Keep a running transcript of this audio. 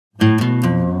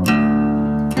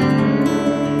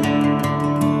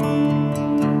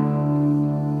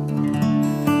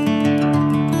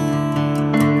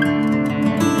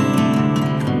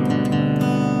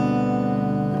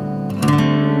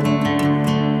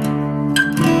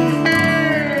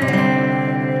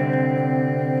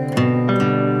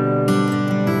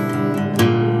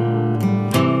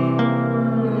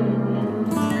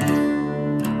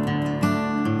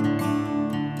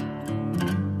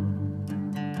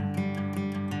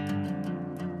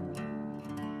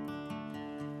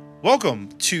Welcome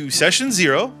to Session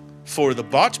 0 for the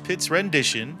Botch Pit's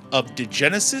rendition of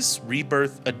Degenesis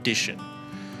Rebirth Edition.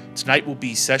 Tonight will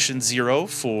be Session 0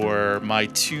 for my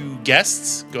two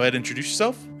guests. Go ahead and introduce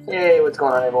yourself. Hey, what's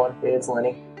going on, everyone? Hey, it's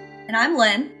Lenny. And I'm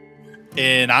Lynn.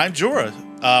 And I'm Jura,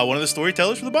 one of the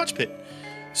storytellers for the Botch Pit.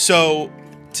 So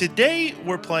today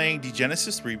we're playing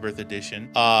Degenesis Rebirth Edition,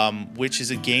 which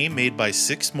is a game made by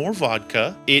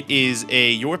SIXMOREVODKA. It is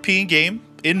a European game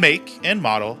in make and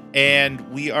model, and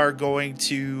we are going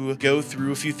to go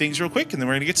through a few things real quick, and then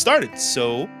we're going to get started.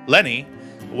 So, Lenny,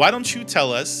 why don't you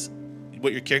tell us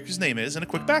what your character's name is and a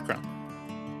quick background?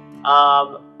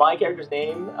 My character's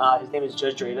name, his name is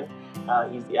Judge Draven.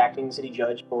 He's the acting city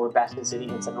judge for Bastion City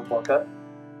in Central Florida.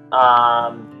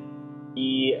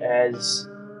 He has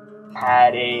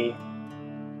had a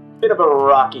bit of a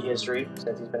rocky history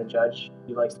since he's been a judge.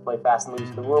 He likes to play fast and loose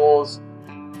with the rules.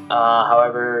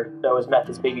 However, though his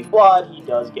method's maybe flawed, he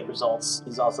does get results.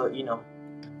 He's also,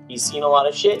 he's seen a lot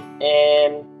of shit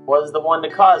and was the one to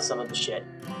cause some of the shit.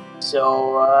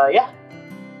 So, yeah.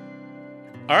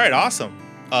 All right, awesome.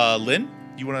 Lynn,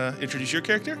 you want to introduce your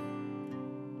character?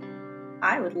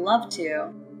 I would love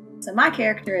to. So my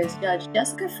character is Judge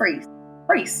Jeska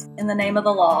Freese, in the name of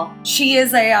the law. She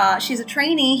is she's a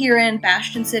trainee here in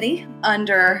Bastion City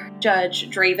under Judge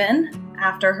Draven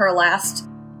after her last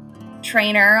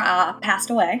trainer passed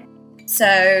away.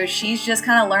 So she's just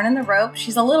kind of learning the ropes.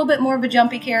 She's a little bit more of a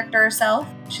jumpy character herself.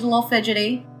 She's a little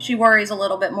fidgety. She worries a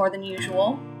little bit more than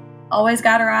usual. Always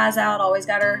got her eyes out, always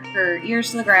got her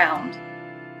ears to the ground.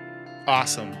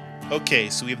 Awesome. Okay,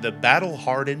 so we have the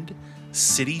battle-hardened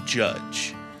city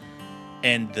judge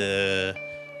and the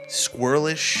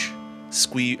squirmy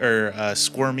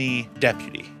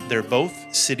deputy. They're both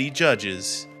city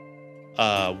judges.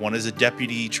 One is a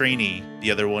deputy trainee. The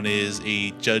other one is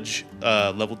a judge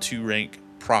level 2 rank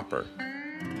proper.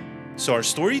 So our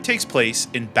story takes place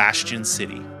in Bastion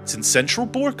City. It's in Central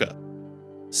Borka.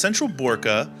 Central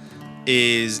Borka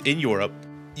is in Europe.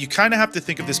 You kind of have to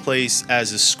think of this place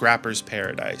as a scrapper's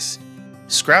paradise.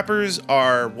 Scrappers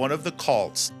are one of the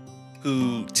cults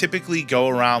who typically go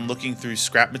around looking through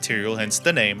scrap material, hence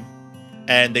the name,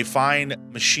 and they find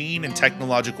machine and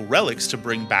technological relics to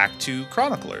bring back to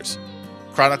chroniclers.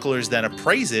 Chroniclers then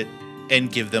appraise it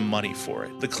and give them money for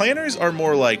it. The clanners are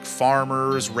more like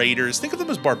farmers, raiders. Think of them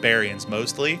as barbarians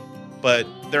mostly, but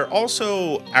they're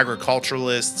also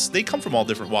agriculturalists. They come from all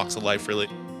different walks of life, really.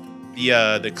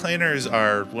 The clanners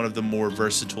are one of the more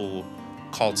versatile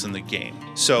cults in the game.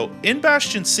 So in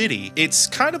Bastion City, it's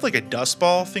kind of like a dust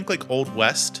ball. Think like Old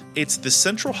West. It's the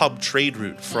central hub trade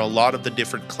route for a lot of the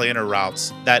different clanner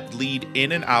routes that lead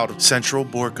in and out of Central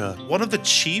Borka. One of the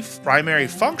chief primary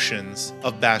functions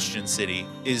of Bastion City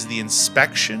is the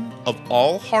inspection of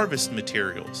all harvest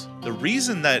materials. The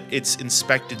reason that it's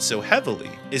inspected so heavily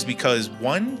is because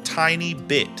one tiny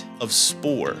bit of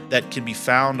spore that can be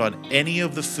found on any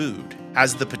of the food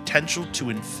has the potential to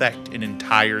infect an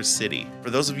entire city. For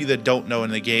those of you that don't know in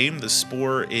the game, the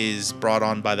spore is brought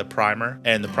on by the primer,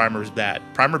 and the primer is bad.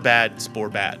 Primer bad, spore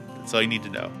bad. That's all you need to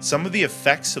know. Some of the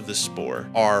effects of the spore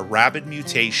are rabid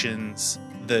mutations.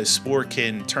 The spore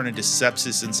can turn into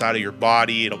sepsis inside of your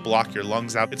body. It'll block your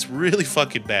lungs out. It's really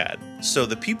fucking bad. So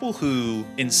the people who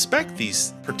inspect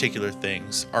these particular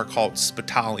things are called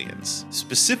Spitalians,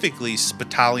 specifically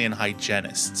Spitalian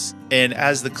hygienists. And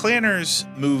as the clanners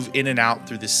move in and out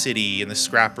through the city and the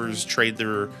scrappers trade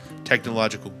their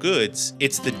technological goods,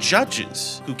 it's the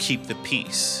judges who keep the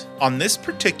peace. On this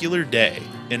particular day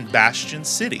in Bastion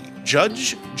City,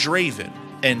 Judge Draven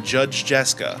and Judge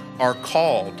Jeska are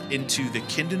called into the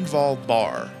Kindenval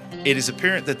bar. It is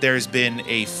apparent that there has been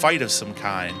a fight of some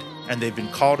kind, and they've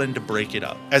been called in to break it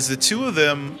up. As the two of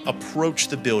them approach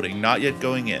the building, not yet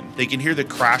going in, they can hear the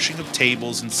crashing of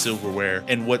tables and silverware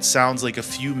and what sounds like a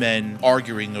few men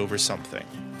arguing over something.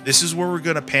 This is where we're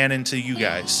gonna pan into you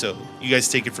guys, so you guys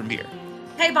take it from here.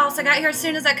 Hey boss, I got here as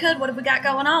soon as I could. What have we got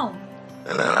going on?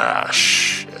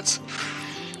 Shit.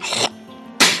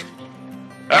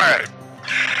 Alright.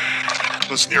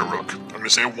 Listen here, Rook. I'm gonna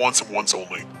say it once and once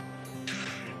only.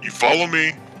 You follow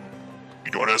me,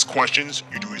 you don't ask questions,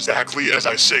 you do exactly as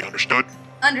I say, understood?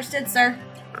 Understood, sir.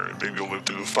 Alright, maybe you'll live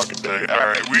through the fucking day.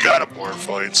 Alright, we got a bar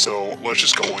fight, so let's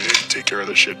just go in and take care of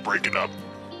this shit, break it up.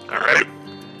 Alright?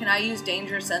 Can I use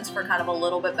danger sense for kind of a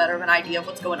little bit better of an idea of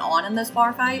what's going on in this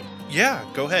bar fight? Yeah,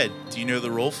 go ahead. Do you know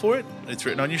the roll for it? It's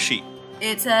written on your sheet.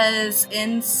 It says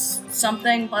in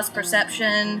something plus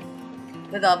perception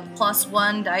with a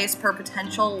 +1 dice per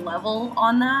potential level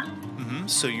on that.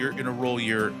 So you're going to roll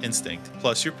your instinct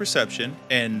plus your perception,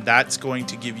 and that's going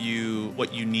to give you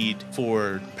what you need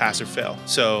for pass or fail.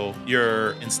 So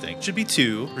your instinct should be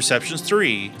 2, perception's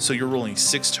 3, so you're rolling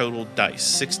 6 total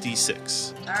dice,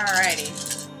 6d6.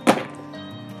 Alrighty.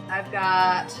 I've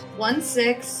got 1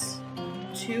 6,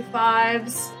 2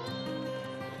 5s,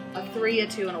 a 3, a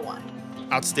 2, and a 1.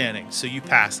 Outstanding. So you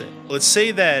pass it. Let's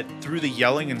say that through the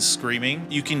yelling and screaming,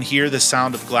 you can hear the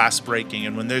sound of glass breaking.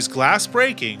 And when there's glass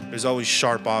breaking, there's always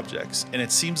sharp objects. And it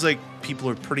seems like people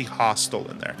are pretty hostile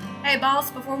in there. Hey,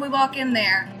 boss, before we walk in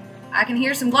there, I can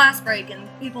hear some glass breaking.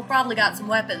 People probably got some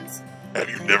weapons. Have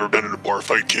you never been in a bar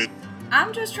fight, kid?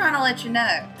 I'm just trying to let you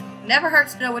know. Never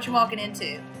hurts to know what you're walking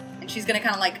into. And she's gonna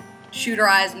kind of like shoot her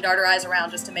eyes and dart her eyes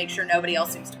around just to make sure nobody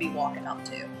else seems to be walking up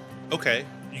to. Okay.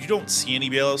 You don't see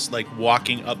anybody else like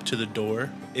walking up to the door.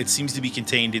 It seems to be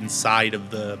contained inside of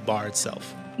the bar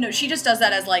itself. No, she just does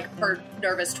that as like her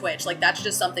nervous twitch. Like that's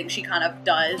just something she kind of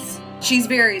does. She's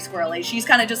very squirrely. She's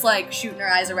kind of just like shooting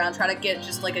her eyes around, trying to get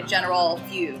just like a general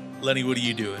view. Lenny, what are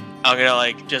you doing? I'm gonna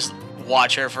like just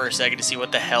watch her for a second to see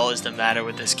what the hell is the matter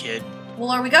with this kid. Well,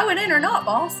 are we going in or not,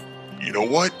 boss? You know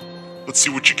what? Let's see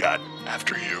what you got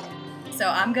after you. So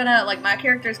I'm gonna, like, my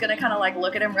character's gonna kind of, like,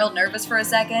 look at him real nervous for a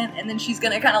second, and then she's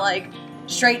gonna kind of, like,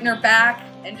 straighten her back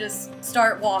and just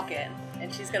start walking.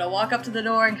 And she's gonna walk up to the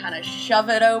door and kind of shove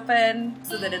it open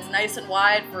so that it's nice and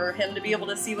wide for him to be able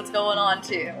to see what's going on,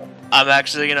 too. I'm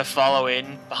actually gonna follow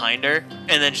in behind her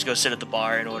and then just go sit at the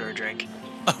bar and order a drink.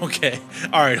 Okay.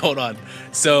 All right, hold on.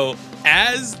 So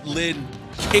as Lynn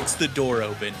kicks the door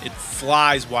open, it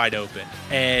flies wide open,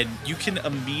 and you can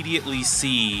immediately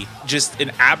see just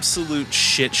an absolute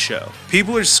shit show.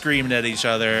 People are screaming at each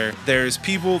other. There's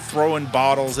people throwing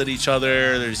bottles at each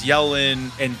other. There's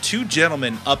yelling, and 2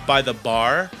 gentlemen up by the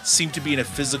bar seem to be in a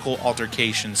physical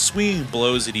altercation, swinging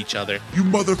blows at each other. You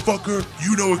motherfucker,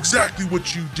 you know exactly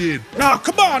what you did. Nah,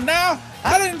 come on now.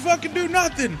 I didn't fucking do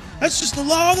nothing. That's just the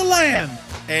law of the land.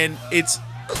 And it's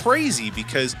crazy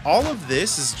because all of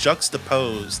this is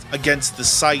juxtaposed against the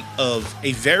sight of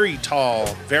a very tall,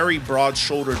 very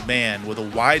broad-shouldered man with a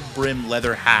wide-brimmed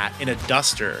leather hat and a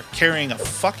duster carrying a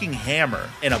fucking hammer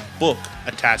and a book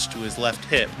attached to his left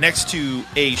hip, next to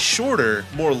a shorter,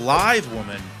 more lithe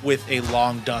woman with a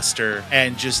long duster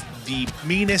and just the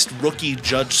meanest rookie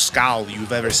judge scowl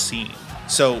you've ever seen.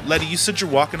 So, Letty, you said you're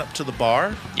walking up to the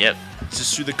bar? Yep. It's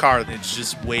just through the car, and it's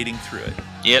just wading through it.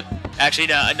 Yep. Actually,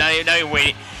 not even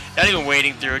waiting. Not even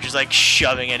wading through it, just like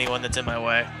shoving anyone that's in my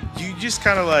way. You just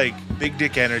kind of like big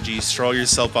dick energy, stroll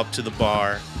yourself up to the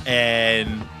bar,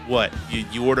 and what?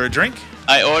 You order a drink?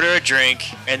 I order a drink,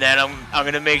 and then I'm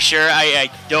gonna make sure I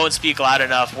don't speak loud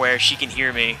enough where she can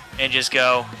hear me, and just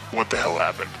go, What the hell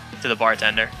happened? to the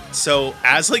bartender. So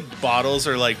as like bottles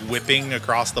are like whipping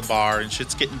across the bar and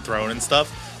shit's getting thrown and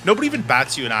stuff, nobody even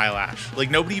bats you an eyelash. Like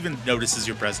nobody even notices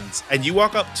your presence. And you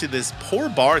walk up to this poor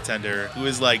bartender who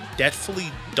is like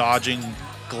deftly dodging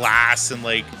glass and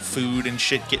like food and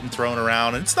shit getting thrown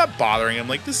around, and it's not bothering him.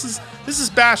 Like this is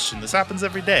Bastion. This happens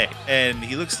every day. And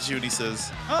he looks at you and he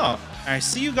says, "Oh, I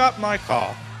see you got my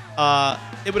call.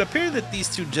 It would appear that these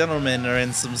 2 gentlemen are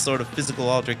in some sort of physical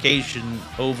altercation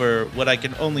over what I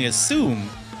can only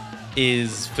assume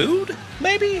is food,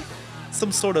 maybe?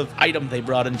 Some sort of item they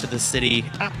brought into the city.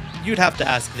 You'd have to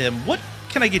ask them, what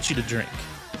can I get you to drink?"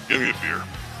 Give me a beer.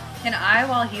 Can I,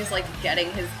 while he's like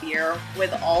getting his beer,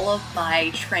 with all of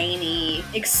my trainee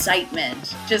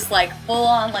excitement, just like full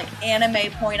on like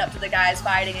anime point up to the guys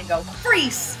fighting and go,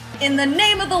 "Freeze! In the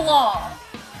name of the law!"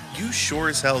 you sure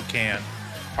as hell can.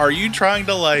 Are you trying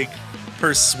to like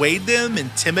persuade them,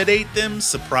 intimidate them,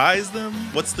 surprise them?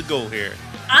 What's the goal here?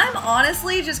 I'm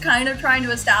honestly just kind of trying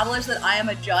to establish that I am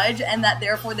a judge and that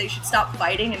therefore they should stop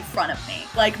fighting in front of me.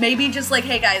 Like maybe just like,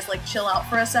 hey guys, like chill out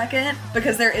for a second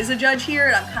because there is a judge here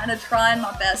and I'm kind of trying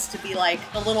my best to be like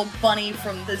the little bunny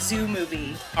from the Zoo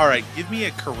movie. All right, give me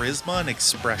a charisma and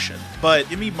expression, but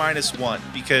give me -1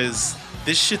 because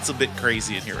this shit's a bit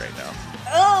crazy in here right now.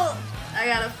 Oh, I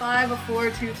got a 5, a 4,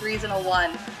 2 3s, and a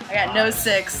 1. I got no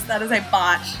 6. That is a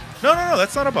botch. No,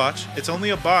 that's not a botch. It's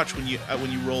only a botch when you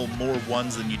roll more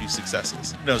 1s than you do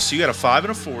successes. No, so you got a 5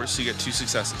 and a 4, so you got 2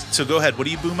 successes. So go ahead. What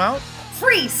do you boom out?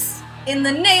 Freeze! In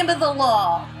the name of the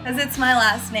law, as it's my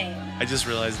last name. I just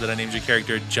realized that I named your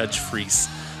character Judge Freese.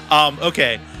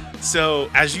 Okay, so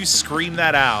as you scream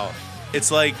that out,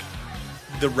 it's like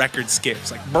the record skips,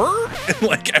 like brr, and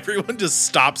like everyone just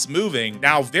stops moving.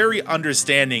 Now, very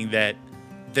understanding that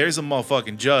there's a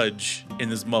motherfucking judge in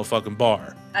this motherfucking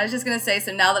bar. I was just gonna say,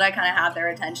 so now that I kind of have their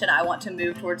attention, I want to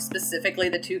move towards specifically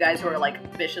the 2 guys who are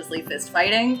like viciously fist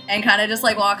fighting and kind of just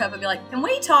like walk up and be like, "Can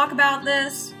we talk about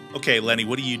this?" Okay, Lenny,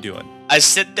 what are you doing? I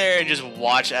sit there and just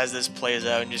watch as this plays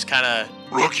out and just kind of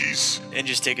Rookies. and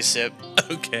just take a sip.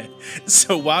 Okay.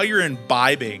 So while you're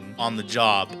imbibing on the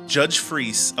job, Judge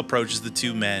Freese approaches the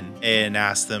two men and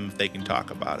asks them if they can talk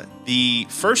about it. The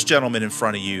first gentleman in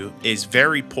front of you is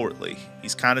very portly.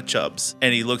 He's kind of chubs.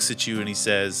 And he looks at you and he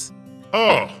says,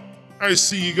 Oh, I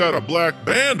see you got a black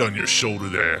band on your shoulder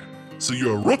there. So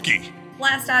you're a rookie.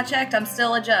 Last I checked, I'm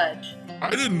still a judge.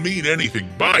 I didn't mean anything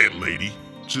by it, lady.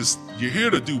 Just, you're here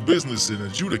to do business and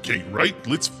adjudicate, right?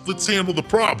 Let's handle the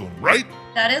problem, right?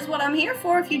 That is what I'm here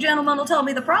for, if you gentlemen will tell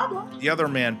me the problem. The other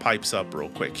man pipes up real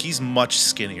quick. He's much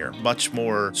skinnier, much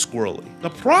more squirrely.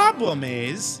 the problem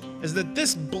is that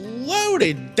this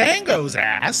bloated dango's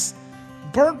ass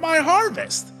burnt my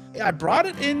harvest. I brought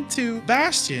it into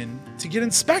Bastion to get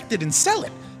inspected and sell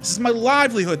it. This is my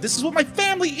livelihood. This is what my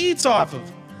family eats off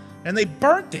of. And they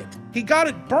burnt it. He got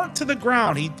it burnt to the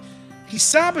ground. He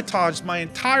sabotaged my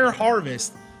entire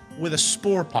harvest with a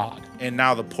spore pod. And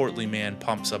now the portly man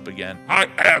pumps up again. I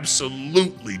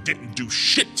absolutely didn't do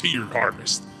shit to your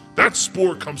harvest. That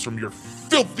spore comes from your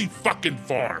filthy fucking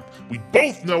farm. We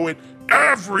both know it.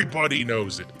 Everybody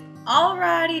knows it.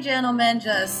 Alrighty, gentlemen,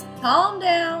 just calm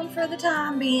down for the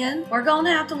time being. We're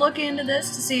gonna have to look into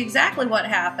this to see exactly what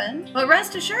happened. But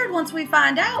rest assured, once we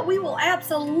find out, we will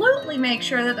absolutely make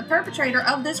sure that the perpetrator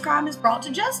of this crime is brought to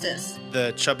justice.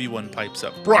 The chubby one pipes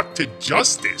up. Brought to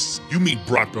justice? You mean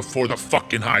brought before the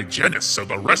fucking hygienist so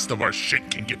the rest of our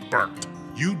shit can get burnt?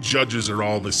 You judges are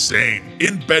all the same,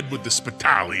 in bed with the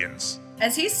Spitalians.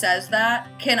 As he says that,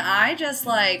 can I just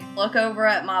look over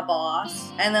at my boss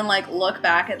and then look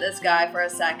back at this guy for a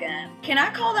second? Can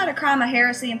I call that a crime of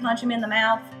heresy and punch him in the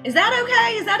mouth? Is that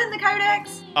okay? Is that in the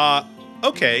codex?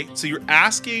 Okay, so you're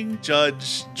asking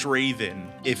Judge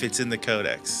Draven if it's in the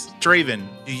codex. Draven,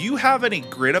 do you have any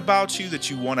grit about you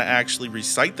that you want to actually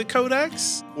recite the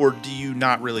codex? Or do you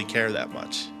not really care that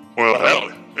much? Well,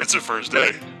 hell, it's the first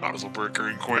day. Might as well break her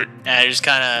in quick. And I just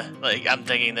kind of, I'm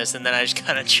thinking this, and then I just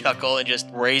kind of chuckle and just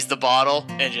raise the bottle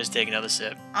and just take another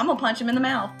sip. I'm gonna punch him in the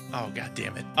mouth. Oh, god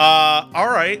damn it. All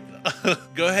right.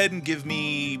 Go ahead and give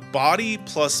me body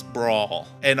plus brawl.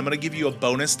 And I'm going to give you a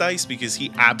bonus dice because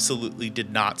he absolutely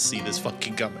did not see this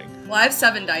fucking coming. Well, I have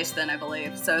 7 dice then, I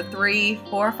believe. So 3,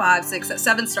 4, 5, 6,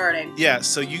 7 starting. Yeah,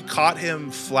 so you caught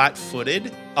him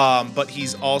flat-footed, but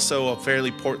he's also a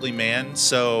fairly portly man,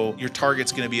 so your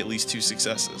target's going to be at least 2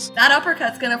 successes. That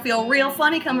uppercut's gonna feel real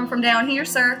funny coming from down here,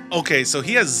 sir. Okay, so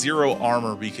he has 0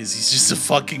 armor because he's just a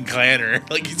fucking clanner.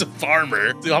 He's a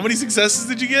farmer. So how many successes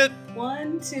did you get?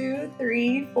 1, 2,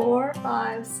 3, 4,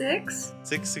 5, 6.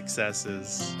 6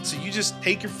 successes. So you just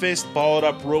take your fist, ball it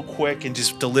up real quick, and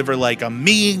just deliver a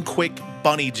mean, quick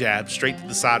bunny jab straight to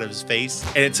the side of his face.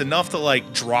 And it's enough to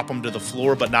drop him to the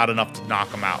floor, but not enough to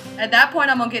knock him out. At that point,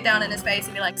 I'm gonna get down in his face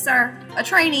and be like, sir, a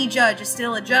trainee judge is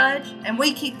still a judge, and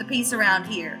we keep the peace around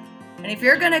here. And if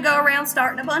you're gonna go around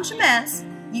starting a bunch of mess,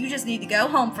 you just need to go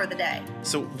home for the day.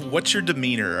 So what's your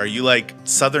demeanor? Are you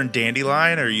Southern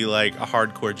Dandelion, or are you a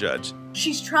hardcore judge?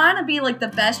 She's trying to be the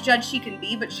best judge she can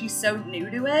be, but she's so new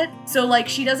to it. So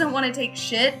she doesn't want to take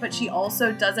shit, but she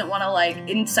also doesn't want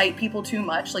to incite people too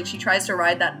much. She tries to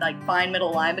ride that fine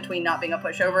middle line between not being a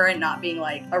pushover and not being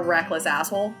a reckless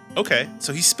asshole. Okay,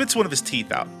 so he spits one of his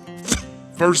teeth out.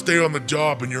 First day on the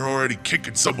job and you're already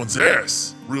kicking someone's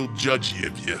ass. Real judgy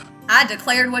of you. I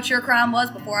declared what your crime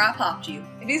was before I popped you.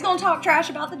 If he's gonna talk trash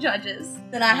about the judges,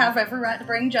 then I have every right to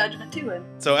bring judgment to him.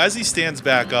 So as he stands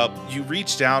back up, you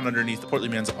reach down underneath the portly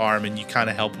man's arm and you kind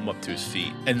of help him up to his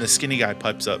feet. And the skinny guy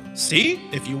pipes up. See?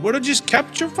 If you would have just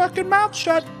kept your fucking mouth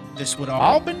shut, this would have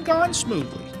all been gone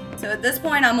smoothly. So at this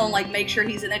point, I'm gonna make sure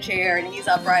he's in a chair and he's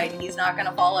upright and he's not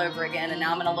gonna fall over again. And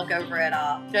now I'm gonna look over at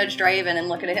Judge Draven and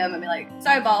look at him and be like,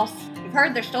 so boss, you've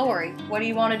heard their story. What do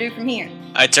you want to do from here?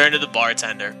 I turn to the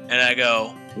bartender and I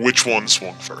go, Which one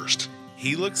swung first?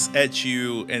 He looks at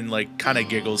you and kind of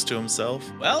giggles to himself.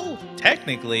 Well,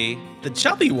 technically, the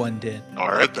chubby one did.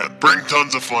 Alright then, bring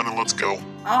tons of fun and let's go.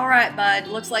 All right, bud.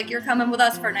 Looks like you're coming with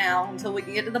us for now until we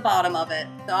can get to the bottom of it.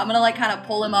 So I'm gonna kind of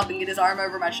pull him up and get his arm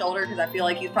over my shoulder because I feel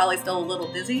like he's probably still a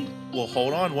little dizzy. Well,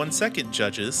 hold on 1 second,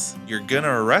 judges. You're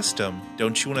gonna arrest him.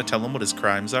 Don't you want to tell him what his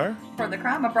crimes are? For the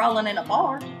crime of brawling in a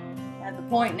bar. At the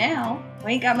point now,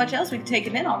 we ain't got much else we can take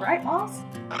him in on, right, boss?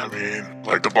 I mean,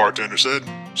 like the bartender said,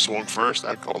 swung first,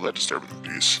 I'd call that disturbing the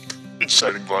peace.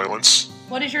 Inciting violence.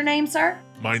 What is your name, sir?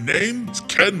 My name's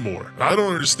Kenmore. I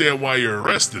don't understand why you're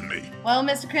arresting me. Well,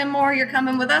 Mr. Kenmore, you're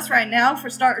coming with us right now for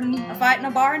starting a fight in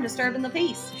a bar and disturbing the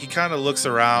peace. He kind of looks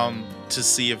around to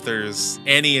see if there's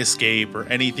any escape or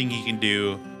anything he can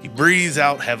do. He breathes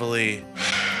out heavily.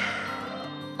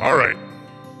 All right,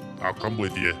 I'll come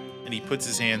with you. And he puts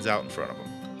his hands out in front of him.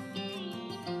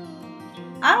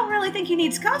 I don't really think he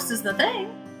needs cuffs is the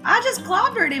thing. I just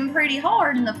clobbered him pretty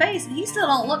hard in the face and he still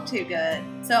don't look too good.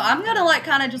 So I'm gonna like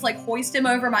kind of just like hoist him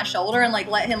over my shoulder and like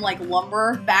let him like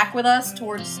lumber back with us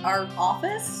towards our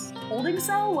office, holding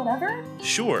cell, whatever.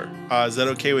 Sure. Is that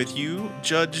okay with you,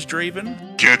 Judge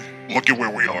Draven? Kid, look at where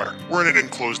we are. We're in an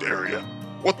enclosed area.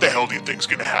 What the hell do you think's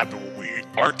gonna happen when we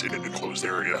aren't in an enclosed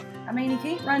area? I mean, he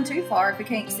can't run too far if he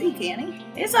can't see, can he?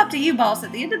 It's up to you, boss.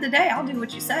 At the end of the day, I'll do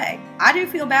what you say. I do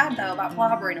feel bad, though, about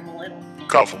clobbering him a little.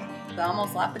 Cuff him. So I'm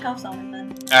gonna slap the cuffs on him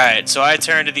then. Alright, so I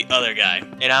turn to the other guy,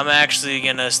 and I'm actually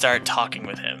gonna start talking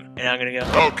with him. And I'm gonna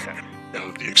go, Okay, now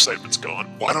that the excitement's gone,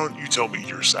 why don't you tell me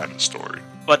your side of the story?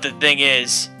 but the thing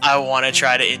is, I want to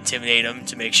try to intimidate him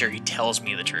to make sure he tells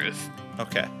me the truth.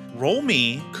 Okay. Roll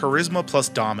me charisma plus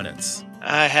dominance.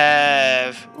 I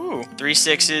have 3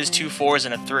 6s, 2 4s,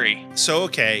 and a 3. So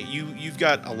okay, you've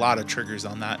got a lot of triggers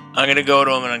on that. I'm gonna go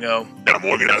to him and I go, And I'm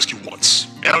only gonna ask you once,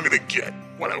 and I'm gonna get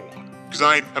what I want. Because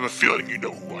I have a feeling you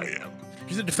know who I am.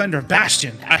 You're the defender of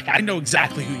Bastion. I know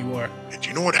exactly who you are. And do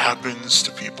you know what happens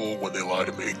to people when they lie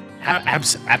to me?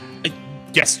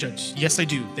 Yes, Judge. Yes, I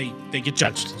do. They get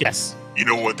judged. Yes. You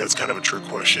know what? That's kind of a trick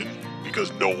question,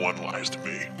 because no one lies to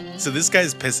me. So this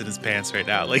guy's pissing his pants right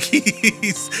now. Like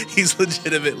he's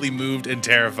legitimately moved and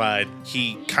terrified.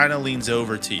 He kind of leans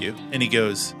over to you and he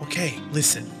goes, Okay,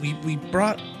 listen. We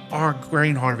brought our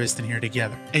grain harvest in here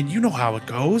together. And you know how it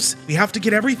goes. We have to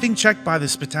get everything checked by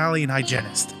this battalion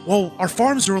hygienist. Well, our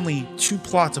farms are only 2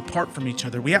 plots apart from each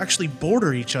other. We actually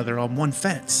border each other on one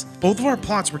fence. Both of our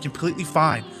plots were completely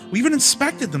fine. We even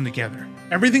inspected them together.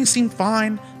 Everything seemed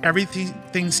fine.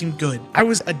 Everything seemed good. I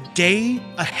was a day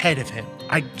ahead of him.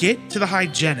 I get to the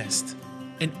hygienist,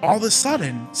 and all of a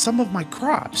sudden, some of my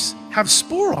crops have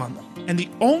spore on them. And the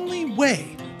only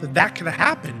way that could have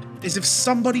happened is if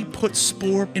somebody put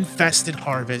spore-infested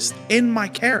harvest in my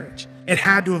carriage. It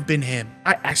had to have been him.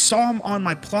 I saw him on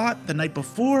my plot the night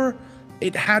before.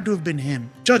 It had to have been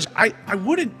him. Judge, I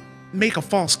wouldn't make a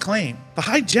false claim. The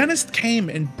hygienist came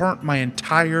and burnt my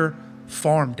entire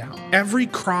farm down. Every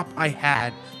crop I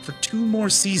had for 2 more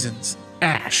seasons,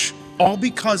 ash. All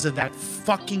because of that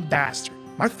fucking bastard.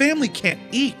 My family can't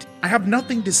eat. I have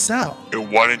nothing to sell.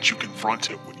 And why didn't you confront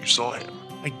him when you saw him?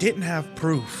 I didn't have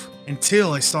proof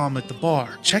until I saw him at the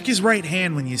bar. Check his right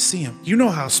hand when you see him. You know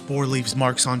how spore leaves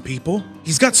marks on people.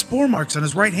 He's got spore marks on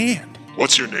his right hand.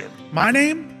 What's your name? My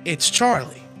name? It's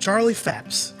Charlie. Charlie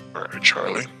Phelps. All right,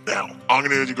 Charlie. Now, I'm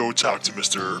gonna go talk to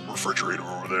Mr. Refrigerator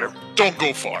over there. Don't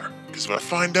go far, because if I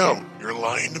find out you're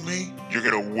lying to me, you're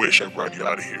gonna wish I brought you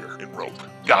out of here in rope.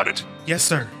 Got it? Yes,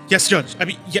 sir. Yes, Judge.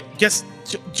 Yes,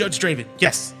 Judge Draven.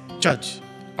 Yes, Judge.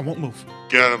 I won't move.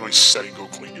 Get out of my setting, go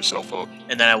clean yourself up.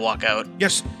 and then I walk out.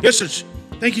 Yes, Judge.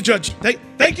 Thank you, Judge.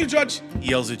 Thank you, Judge. he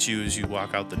yells at you as you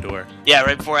walk out the door. Yeah,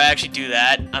 right before I actually do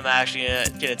that, I'm actually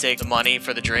gonna take the money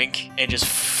for the drink and just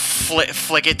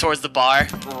flick it towards the bar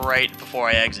right before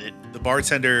I exit. The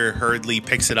bartender hurriedly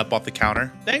picks it up off the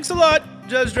counter. Thanks a lot,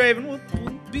 Judge Draven.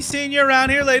 We'll be seeing you around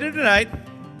here later tonight.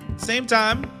 Same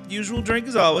time, usual drink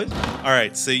as always. All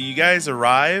right, so you guys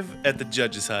arrive at the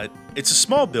judge's hut. It's a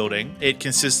small building. It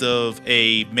consists of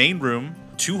a main room,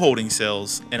 2 holding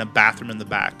cells, and a bathroom in the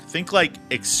back. Think like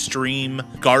extreme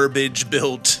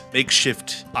garbage-built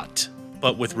makeshift hut,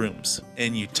 but with rooms.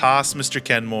 And you toss Mr.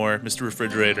 Kenmore, Mr.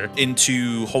 Refrigerator,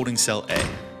 into holding cell A.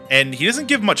 And he doesn't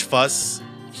give much fuss.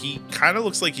 He kind of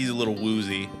looks like he's a little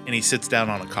woozy, and he sits down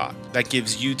on a cot. That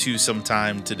gives you 2 some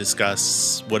time to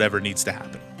discuss whatever needs to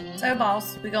happen. So,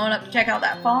 boss, we going up to check out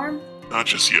that farm? Not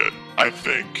just yet. I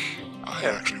think I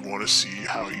actually want to see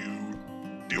how you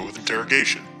deal with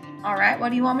interrogation. All right, what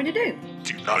do you want me to do?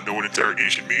 Do you not know what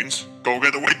interrogation means? Go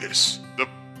get the witness. The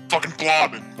fucking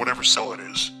blob in whatever cell it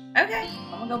is. Okay,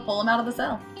 I'm gonna go pull him out of the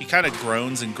cell. He kind of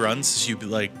groans and grunts as you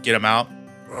like get him out.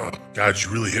 Oh, God, you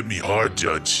really hit me hard,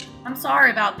 Judge. I'm sorry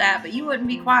about that, but you wouldn't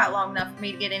be quiet long enough for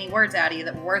me to get any words out of you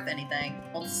that were worth anything.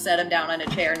 We'll set him down on a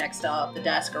chair next to the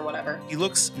desk or whatever. He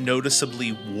looks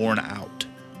noticeably worn out.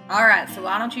 All right, so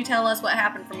why don't you tell us what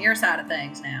happened from your side of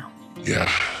things now? Yeah,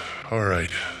 all right.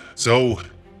 So,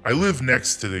 I live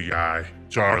next to the guy,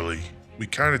 Charlie. We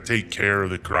kind of take care of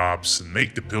the crops and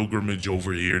make the pilgrimage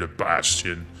over here to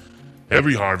Bastion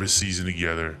every harvest season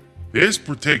together. This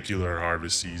particular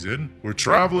harvest season, we're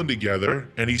traveling together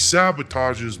and he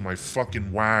sabotages my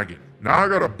fucking wagon. Now I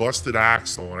got a busted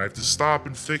axle and I have to stop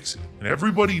and fix it. And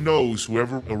everybody knows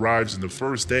whoever arrives in the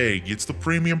first day gets the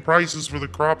premium prices for the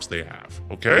crops they have,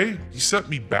 okay? He set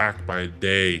me back by a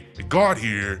day. I got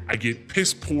here, I get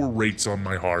piss poor rates on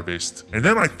my harvest, and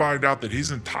then I find out that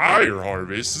his entire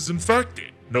harvest is infected.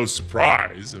 no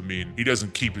surprise. I mean, he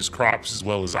doesn't keep his crops as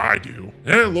well as I do.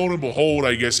 And lo and behold,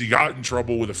 I guess he got in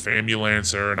trouble with a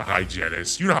famulancer and a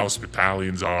hygienist. You know how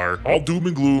hospitalians are. All doom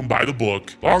and gloom by the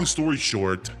book. Long story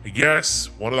short, I guess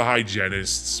one of the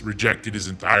hygienists rejected his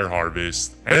entire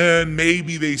harvest. And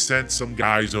maybe they sent some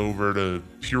guys over to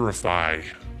purify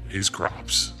his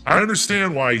crops. I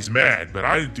understand why he's mad, but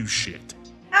I didn't do shit.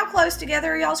 How close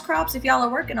together are y'all's crops if y'all are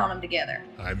working on them together?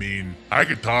 I mean, I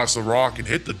could toss a rock and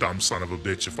hit the dumb son of a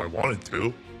bitch if I wanted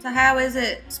to. So how is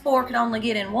it Spore could only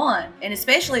get in one? And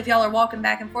especially if y'all are walking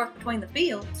back and forth between the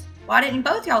fields. Why didn't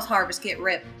both y'all's harvest get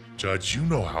ripped? Judge, you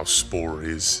know how Spore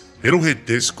is. It'll hit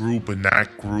this group and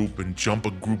that group and jump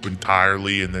a group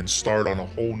entirely and then start on a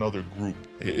whole nother group.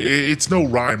 It's no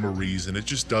rhyme or reason. It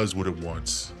just does what it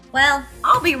wants. Well,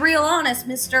 I'll be real honest,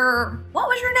 Mr. What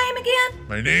was your name again?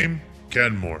 My name?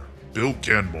 Kenmore. Bill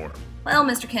Kenmore. Well,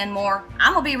 Mr. Kenmore,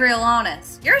 I'm gonna be real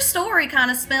honest. Your story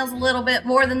kind of smells a little bit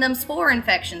more than them spore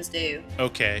infections do.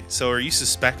 Okay, so are you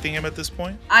suspecting him at this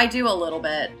point? I do a little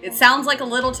bit. It sounds like a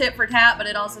little tit for tat, but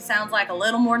it also sounds like a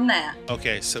little more than that.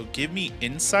 Okay, so give me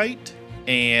insight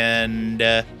and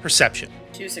perception.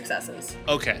 2 successes.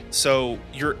 Okay, so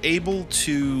you're able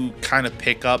to kind of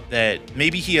pick up that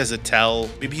maybe he has a tell,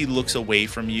 maybe he looks away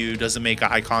from you, doesn't make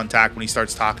eye contact when he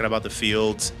starts talking about the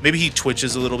fields. Maybe he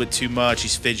twitches a little bit too much,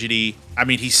 he's fidgety. I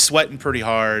mean, he's sweating pretty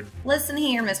hard. Listen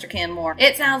here, Mr. Kenmore.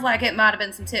 It sounds like it might have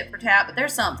been some tit for tat, but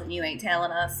there's something you ain't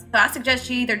telling us. So I suggest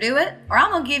you either do it, or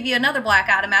I'm gonna give you another black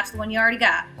eye to match the one you already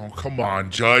got. Oh, come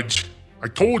on, Judge. I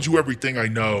told you everything I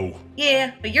know.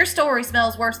 Yeah, but your story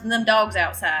smells worse than them dogs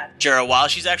outside. Jura, while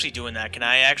she's actually doing that, can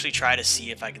I actually try to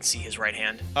see if I can see his right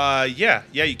hand? Yeah,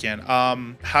 you can.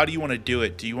 How do you want to do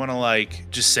it? Do you want to like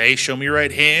just say, show me your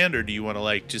right hand, or do you want to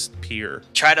like just peer?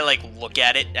 Try to like look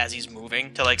at it as he's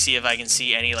moving to like see if I can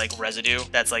see any like residue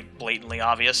that's like blatantly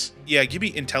obvious. Yeah, give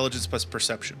me intelligence plus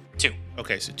perception. 2.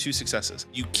 Okay, so 2 successes.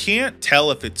 You can't tell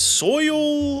if it's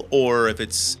soil or if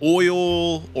it's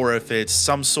oil or if it's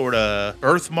some sort of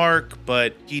birthmark,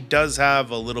 but he does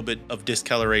have a little bit of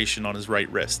discoloration on his right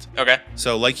wrist. Okay.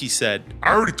 So like he said,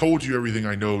 I already told you everything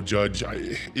I know, Judge.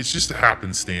 It's just a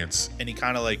happenstance. and he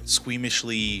kind of like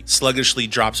squeamishly, sluggishly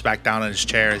drops back down on his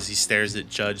chair as he stares at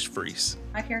Judge Freese.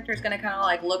 My character's gonna kind of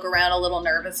like look around a little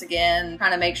nervous again,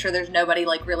 trying to make sure there's nobody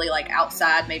like really like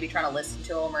outside, maybe trying to listen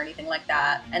to him or anything like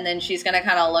that. And then she's gonna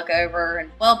kind of look over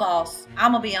and, well, boss,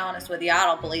 I'm gonna be honest with you, I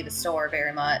don't believe his story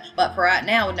very much. But for right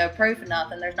now, with no proof of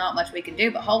nothing, there's not much we can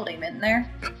do but hold him, isn't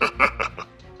there?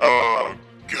 Oh,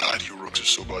 God, you rooks are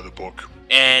so by the book.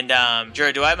 And,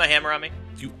 Jura, do I have my hammer on me?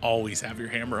 You always have your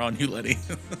hammer on you, Lenny.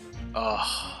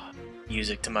 Oh,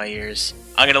 music to my ears.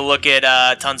 I'm gonna look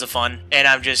at Tons of Fun, and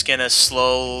I'm just gonna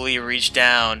slowly reach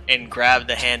down and grab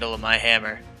the handle of my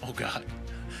hammer. Oh God.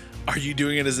 Are you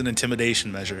doing it as an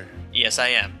intimidation measure? Yes, I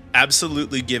am.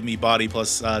 Absolutely give me body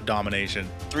plus domination.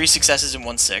 3 successes and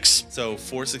 1 6. So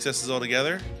 4 successes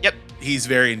altogether? Yep. He's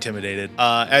very intimidated.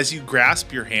 As you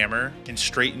grasp your hammer and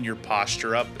straighten your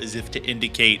posture up as if to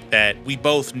indicate that we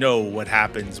both know what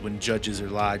happens when judges are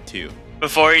lied to.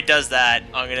 Before he does that,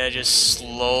 I'm gonna just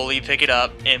slowly pick it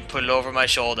up and put it over my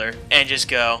shoulder and just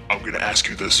go, I'm gonna ask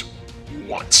you this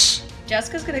once.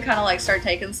 Jessica's gonna kind of like start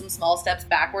taking some small steps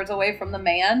backwards away from the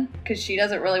man because she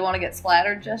doesn't really want to get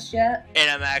splattered just yet. and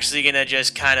I'm actually gonna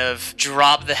just kind of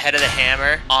drop the head of the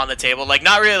hammer on the table. Like,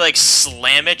 not really like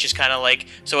slam it, just kind of like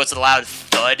so it's a loud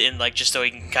thud and like just so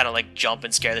he can kind of like jump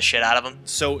and scare the shit out of him.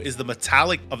 So as the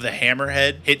metallic of the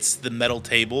hammerhead hits the metal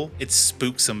table, it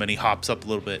spooks him and he hops up a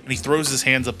little bit. And he throws his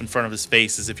hands up in front of his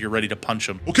face as if you're ready to punch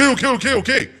him.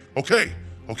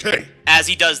 Okay. As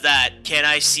he does that, can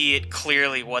I see it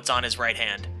clearly what's on his right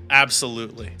hand?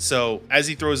 Absolutely. So as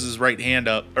he throws his right hand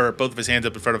up, or both of his hands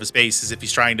up in front of his face as if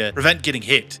he's trying to prevent getting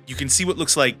hit, you can see what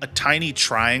looks like a tiny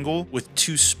triangle with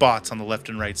 2 spots on the left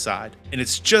and right side. And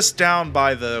it's just down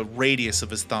by the radius of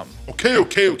his thumb.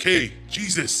 Okay.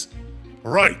 Jesus.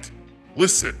 All right.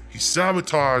 Listen, he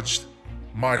sabotaged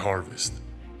my harvest.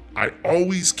 I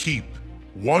always keep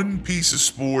 1 piece of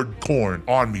spored corn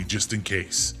on me just in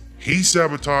case. He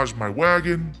sabotaged my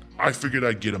wagon. I figured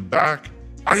I'd get him back.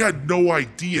 I had no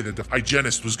idea that the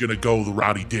hygienist was gonna go the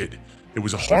route he did. It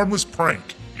was a harmless prank.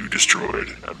 You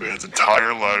destroyed that man's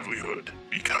entire livelihood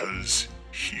because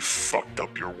he fucked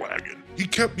up your wagon. He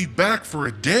kept me back for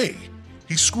a day.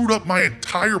 He screwed up my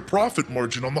entire profit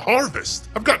margin on the harvest.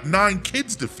 I've got 9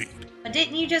 kids to feed. But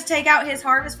didn't you just take out his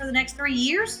harvest for the next 3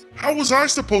 years? How was I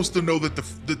supposed to know that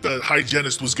the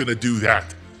hygienist was gonna do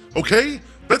that? Okay?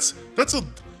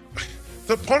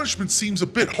 The punishment seems a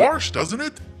bit harsh, doesn't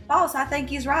it? Boss, I think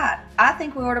he's right. I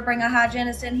think we ought to bring a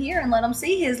hygienist in here and let him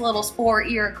see his little spore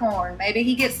ear corn. Maybe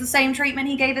he gets the same treatment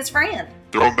he gave his friend.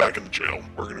 Throw him back in the jail.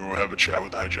 We're gonna go have a chat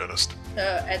with the hygienist. So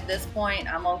at this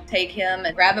point, I'm gonna take him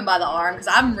and grab him by the arm because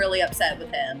I'm really upset with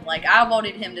him. Like, I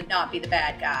wanted him to not be the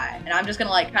bad guy. And I'm just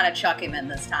gonna, like, kind of chuck him in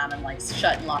this time and, like,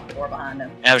 shut and lock the door behind him.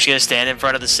 And I'm just gonna stand in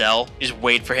front of the cell, just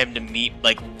wait for him to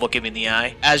look him in the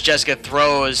eye. As Jessica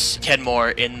throws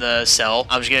Kenmore in the cell,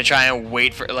 I'm just gonna try and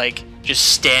wait for,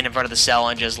 just stand in front of the cell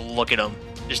and just look at him.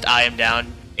 Just eye him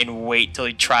down and wait till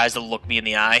he tries to look me in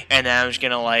the eye. And then I'm just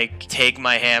gonna, take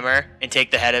my hammer and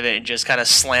take the head of it and just kind of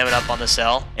slam it up on the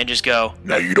cell and just go,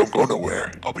 "Now you don't go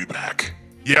nowhere. I'll be back."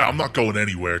 Yeah, I'm not going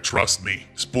anywhere, trust me.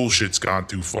 This bullshit's gone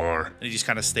too far. And he just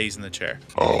kind of stays in the chair.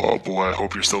 Oh boy, I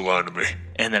hope you're still lying to me.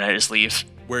 and then I just leave.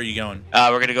 Where are you going?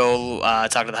 We're gonna go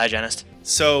talk to the hygienist.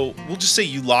 So we'll just say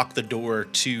you lock the door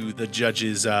to the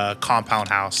judge's compound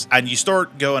house and you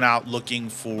start going out looking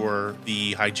for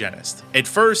the hygienist. At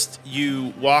first,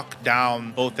 you walk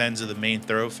down both ends of the main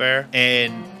thoroughfare,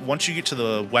 and once you get to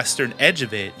the western edge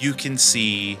of it, you can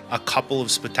see a couple of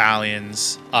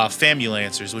Spitalians,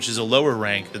 Famulancers, which is a lower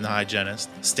rank than the hygienist,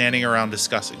 standing around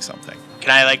discussing something. Can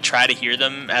I try to hear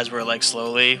them as we're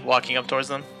slowly walking up towards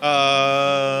them?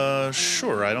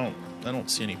 Sure. I don't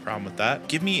see any problem with that.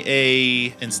 Give me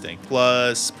a instinct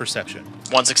plus perception.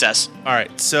 1 success. All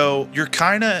right, so you're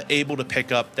kind of able to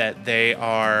pick up that they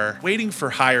are waiting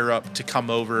for higher up to come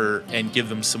over and give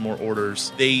them some more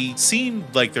orders. They seem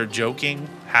like they're joking,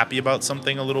 happy about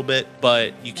something a little bit,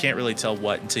 but you can't really tell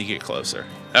what until you get closer.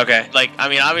 Okay.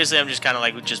 Obviously I'm just kind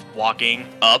of just walking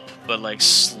up, but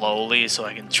slowly so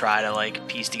I can try to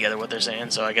piece together what they're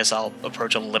saying. So I guess I'll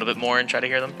approach a little bit more and try to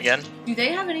hear them again. Do they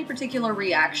have any particular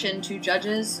reaction to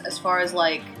judges as far as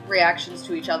reactions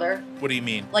to each other? What do you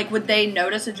mean? Would they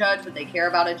notice a judge? Would they care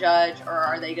about a judge? Or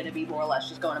are they going to be more or less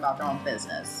just going about their own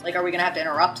business? Are we going to have to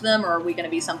interrupt them, or are we going to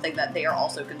be something that they are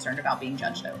also concerned about being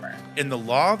judged over? In the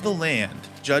law of the land,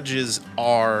 judges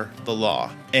are the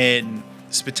law. And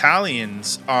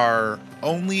Spitalians are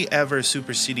only ever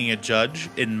superseding a judge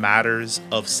in matters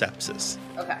of sepsis.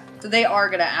 Okay, so they are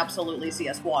going to absolutely see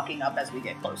us walking up as we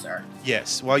get closer.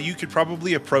 Yes, while you could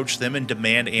probably approach them and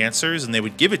demand answers and they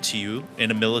would give it to you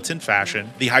in a militant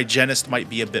fashion, the hygienist might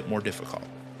be a bit more difficult.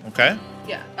 Okay?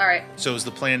 Yeah, alright. So is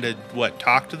the plan to,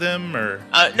 talk to them, or?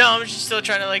 No, I'm just still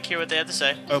trying to hear what they have to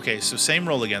say. Okay, so same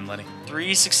roll again, Lenny.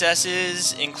 3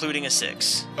 successes, including a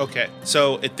 6. Okay,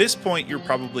 so at this point, you're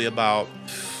probably about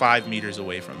 5 meters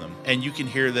away from them. And you can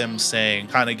hear them saying,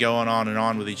 kind of going on and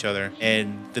on with each other.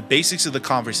 And the basics of the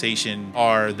conversation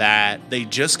are that they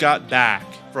just got back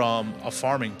from a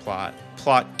farming plot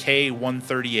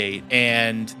K138,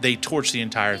 and they torched the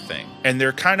entire thing. And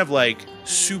they're kind of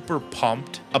super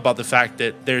pumped about the fact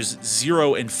that there's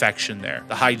 0 infection there.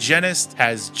 The hygienist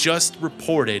has just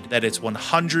reported that it's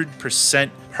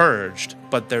 100% purged,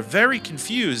 but they're very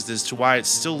confused as to why it's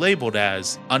still labeled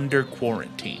as under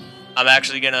quarantine. I'm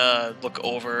actually gonna look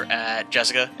over at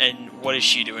Jessica, and what is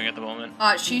she doing at the moment?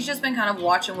 She's just been kind of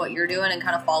watching what you're doing and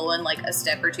kind of following a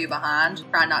step or two behind,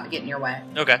 trying not to get in your way.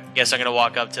 Okay, guess I'm gonna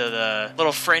walk up to the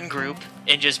little friend group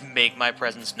and just make my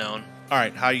presence known. All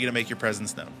right, how are you gonna make your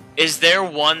presence known? Is there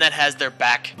one that has their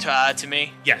back to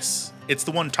me? Yes, it's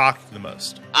the one talking the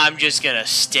most. I'm just gonna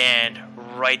stand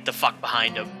right the fuck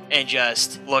behind him and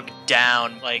just look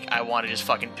down I want to just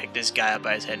fucking pick this guy up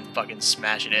by his head and fucking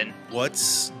smash it in.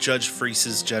 What's Judge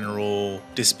Freese's general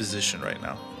disposition right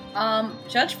now?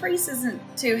 Judge Freese isn't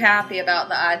too happy about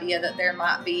the idea that there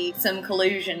might be some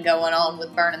collusion going on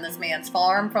with burning this man's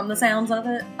farm from the sounds of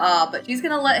it. But she's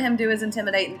gonna let him do his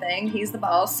intimidating thing. He's the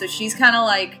boss, so she's kind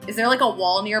of is there a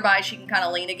wall nearby she can kind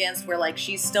of lean against where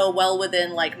she's still well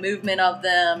within movement of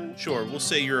them? Sure, we'll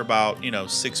say you're about,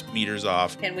 6 meters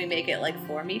off. Can we make it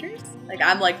 4 meters?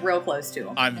 I'm real close to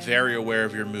him. I'm very aware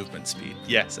of your movement speed.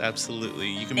 Yes, absolutely.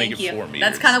 You can make it 4 meters.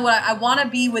 That's kind of what I want to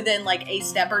be within a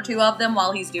step or two of them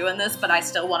while he's doing this, but I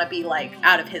still want to be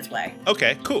out of his way.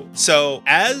 Okay, cool. So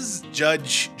as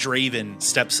Judge Draven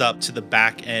steps up to the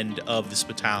back end of this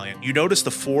battalion, you notice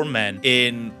the 4 men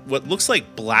in what looks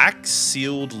like black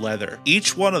sealed leather.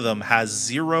 Each one of them has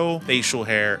 0 facial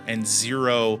hair and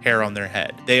 0 hair on their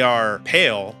head. They are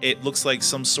pale. It looks like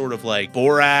some sort of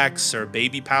borax or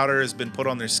baby powder has been put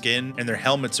on their skin, and their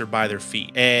helmets are by their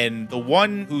feet. And the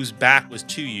one whose back was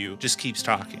to you just keeps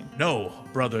talking. No,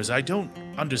 brothers, I don't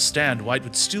understand why it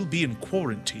would still be in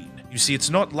quarantine. You see,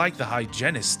 it's not like the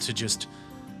hygienist to just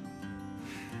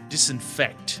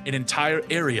disinfect an entire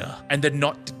area and then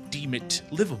not deem it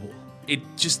livable. It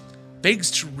just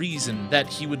begs to reason that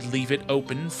he would leave it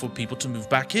open for people to move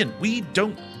back in. We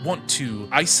don't want to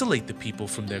isolate the people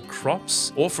from their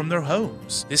crops or from their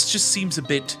homes. This just seems a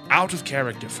bit out of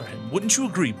character for him. Wouldn't you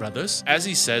agree, brothers? As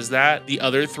he says that, the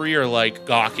other three are like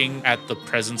gawking at the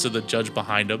presence of the judge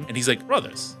behind him, and he's like,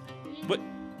 brothers,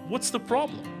 what's the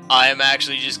problem? I'm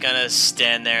actually just gonna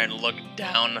stand there and look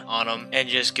down on him and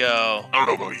just go, I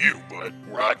don't know about you, but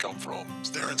where I come from,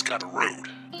 Starin's got a road.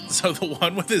 So the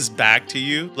one with his back to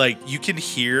you, like, you can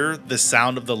hear the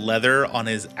sound of the leather on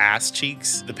his ass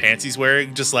cheeks, the pants he's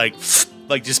wearing, just like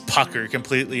just pucker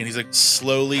completely. And he's like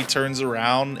slowly turns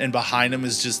around, and behind him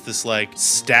is just this like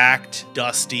stacked,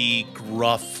 dusty,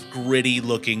 gruff, gritty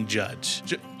looking judge.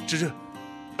 Judge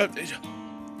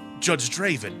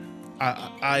Draven,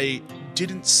 I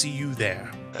didn't see you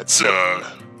there. It's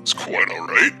quite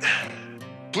alright.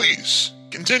 Please,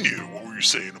 continue. What were you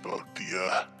saying about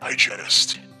the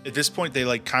hygienist? At this point, they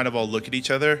like kind of all look at each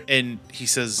other, and he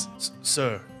says,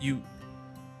 Sir,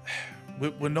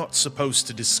 we're not supposed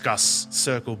to discuss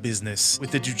circle business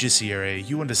with the judiciary.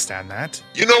 You understand that?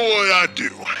 You know what I do?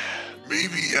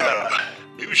 Maybe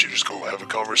we should just go have a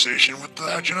conversation with the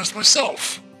hygienist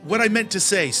myself. What I meant to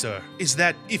say, sir, is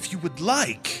that if you would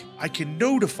like, I can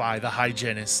notify the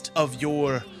hygienist of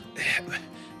your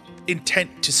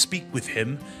intent to speak with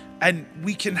him, and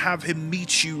we can have him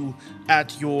meet you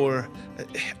at your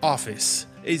office,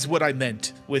 is what I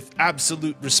meant, with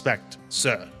absolute respect,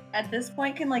 sir. At this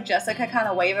point, can like Jessica kind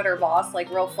of wave at her boss, like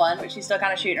real fun, but she's still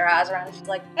kind of shooting her eyes around, and she's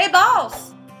like, "Hey,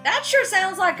 boss, that sure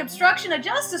sounds like obstruction of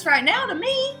justice right now to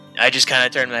me." I just kind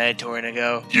of turn my head toward him and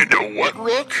go, You know what,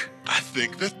 Rook? I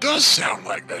think that does sound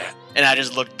like that. and I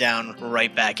just look down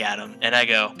right back at him, and I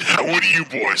go, Now, what do you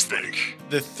boys think?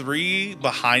 The three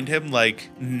behind him, like,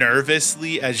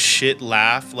 nervously as shit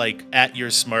laugh, like, at your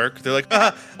smirk. They're like,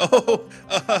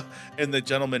 and the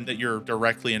gentleman that you're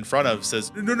directly in front of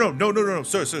says, no,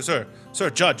 sir,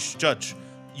 judge,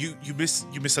 you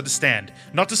misunderstand.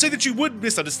 Not to say that you would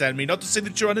misunderstand me, not to say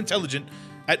that you're unintelligent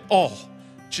at all.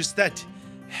 Just that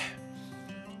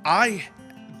I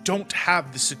don't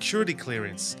have the security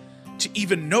clearance to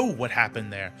even know what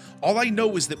happened there. All I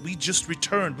know is that we just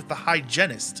returned with the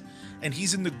hygienist, and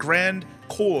he's in the Grand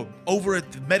Corps over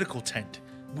at the medical tent.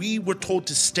 We were told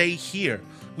to stay here.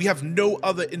 We have no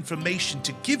other information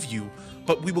to give you,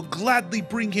 but we will gladly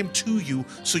bring him to you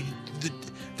so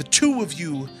the two of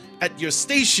you at your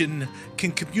station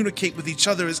can communicate with each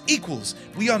other as equals.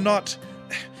 We are not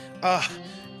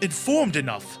informed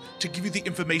enough to give you the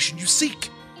information you seek.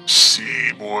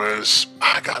 See, boys,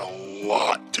 I got a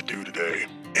lot to do today,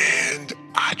 and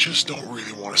I just don't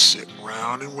really want to sit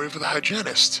around and wait for the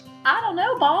hygienist. I don't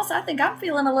know, boss. I think I'm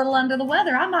feeling a little under the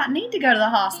weather. I might need to go to the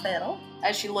hospital.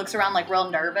 As she looks around like real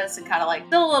nervous and kind of like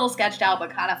still a little sketched out, but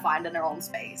kind of finding their own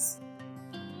space.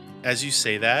 As you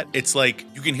say that, it's like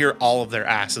you can hear all of their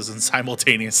asses and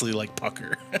simultaneously like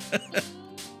pucker.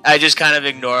 I just kind of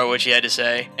ignore what she had to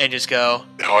say and just go,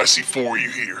 Now I see 4 of you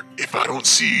here. If I don't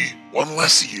see one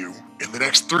less of you in the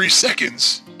next 3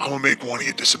 seconds, I'm gonna make one of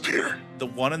you disappear. The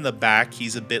one in the back,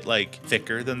 he's a bit like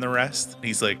thicker than the rest.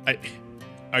 He's like,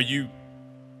 are you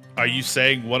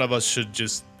saying one of us should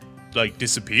just like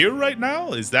disappear right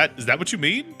now? Is that what you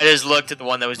mean? I just looked at the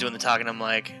one that was doing the talking. I'm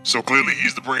like, So clearly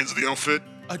he's the brains of the outfit?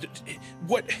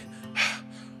 What?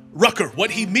 Rucker,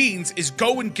 what he means is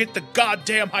go and get the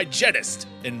goddamn hygienist.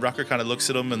 And Rucker kind of looks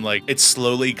at him and like it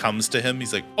slowly comes to him.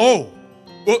 He's like, Oh,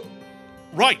 well,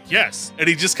 right, yes. and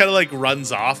he just kind of like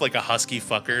runs off like a husky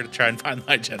fucker to try and find the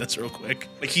hygienist real quick.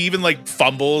 Like he even like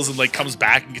fumbles and like comes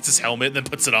back and gets his helmet and then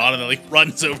puts it on and then like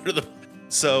runs over to the...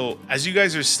 So as you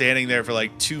guys are standing there for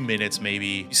like 2 minutes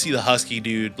maybe, you see the husky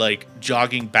dude like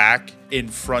jogging back in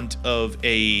front of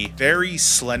a very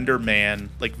slender man,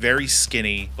 like very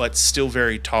skinny, but still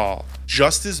very tall.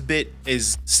 Just as bit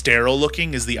as sterile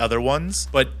looking as the other ones,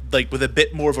 but like with a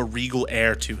bit more of a regal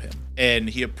air to him. And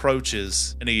he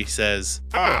approaches and he says,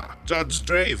 Judge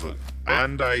Draven,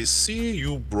 and I see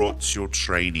you brought your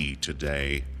trainee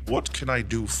today. What can I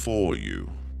do for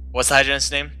you? what's the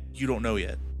hygienist's name? you don't know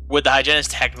yet. Would the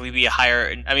hygienist technically be a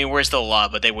higher, I mean, we're still a law,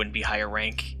 but they wouldn't be higher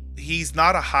rank. He's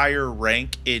not a higher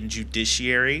rank in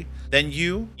judiciary than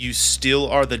you. You still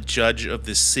are the judge of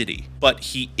the city, but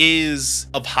he is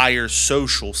of higher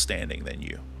social standing than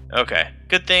you. Okay.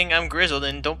 Good thing I'm grizzled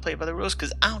and don't play by the rules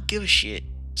because I don't give a shit.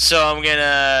 So I'm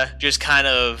gonna just kind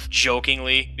of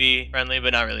jokingly be friendly,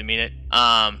 but not really mean it.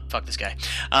 Fuck this guy.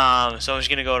 So I'm just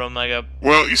gonna go to him like a...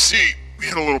 Well, you see, we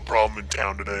had a little problem in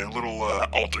town today, a little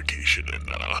altercation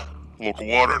in local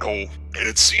watering hole, and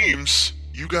it seems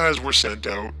you guys were sent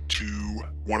out to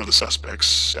one of the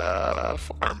suspects'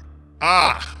 farm.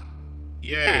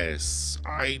 Yes,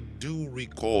 I do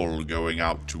recall going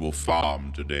out to a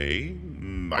farm today.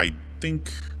 I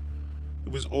think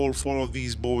it was all 4 of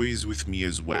these boys with me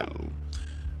as well.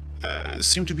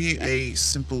 Seemed to be a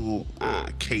simple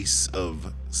case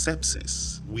of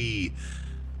sepsis. We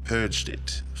purged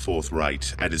it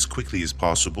forthright and as quickly as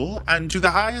possible, and to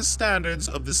the highest standards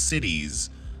of the city's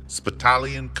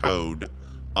Spitalian Code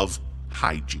of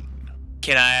Hygiene.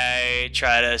 Can I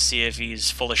try to see if he's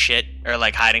full of shit or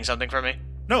like hiding something from me?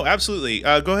 No, absolutely.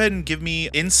 Go ahead and give me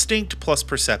instinct plus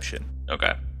perception.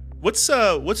 Okay. What's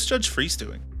Judge Freese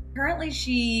doing? Currently,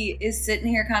 she is sitting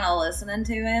here kind of listening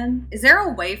to him. Is there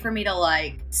a way for me to,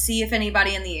 like, see if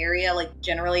anybody in the area, like,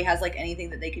 generally has, like, anything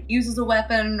that they could use as a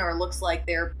weapon, or looks like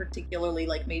they're particularly,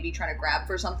 like, maybe trying to grab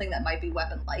for something that might be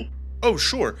weapon-like? Oh,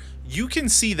 sure. You can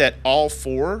see that all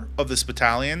 4 of the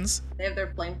Spitalians... They have their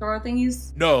flamethrower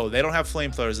thingies? No, they don't have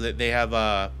flamethrowers. They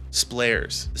have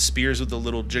splares. Spears with the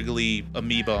little jiggly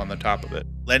amoeba on the top of it.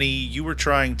 Lenny, you were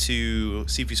trying to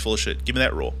see if he's full of shit. Give me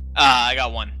that roll. I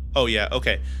got 1. Oh, yeah,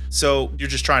 okay. So you're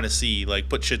just trying to see, like,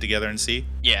 put shit together and see?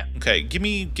 Yeah. Okay, give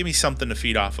me something to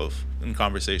feed off of in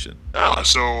conversation.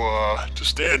 To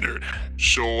standard.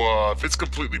 So, if it's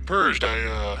completely purged,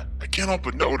 I can't help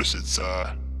but notice it's,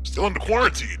 still under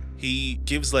quarantine. He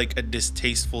gives, like, a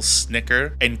distasteful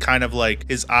snicker and kind of, like,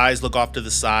 his eyes look off to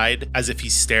the side as if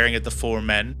he's staring at the 4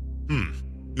 men.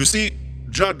 You see,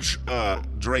 Judge,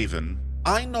 Draven,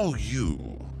 I know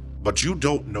you, but you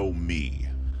don't know me.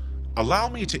 Allow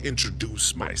me to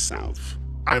introduce myself.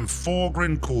 I'm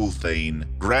Forgrin Coolthane,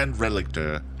 Grand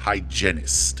Relictor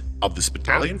Hygienist of the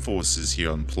Spitalian Forces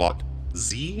here on plot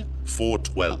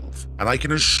Z412. And I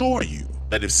can assure you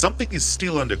that if something is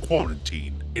still under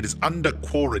quarantine, it is under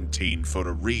quarantine for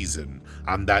a reason,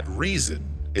 and that reason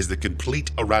is the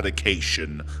complete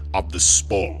eradication of the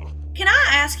spore. Can I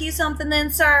ask you something then,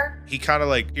 sir? He kind of,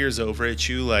 like, peers over at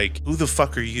you, like, who the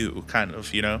fuck are you, kind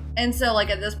of, you know? And so, like,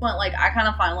 at this point, like, I kind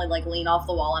of finally, like, lean off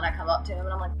the wall and I come up to him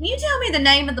and I'm like, can you tell me the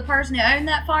name of the person who owned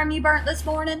that farm you burnt this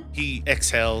morning? He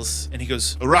exhales and he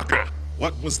goes, Rucker,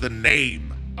 what was the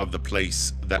name of the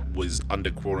place that was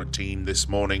under quarantine this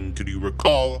morning? Could you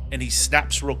recall? and he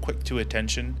snaps real quick to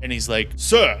attention and he's like,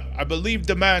 Sir, I believe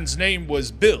the man's name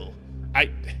was Bill. I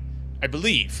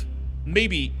believe.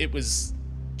 Maybe it was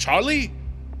Charlie?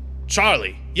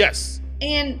 Charlie, yes.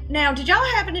 And now, did y'all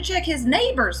happen to check his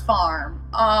neighbor's farm?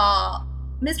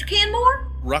 Mr.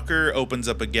 Kenmore? Rucker opens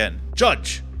up again.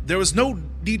 Judge, there was no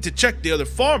need to check the other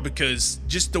farm because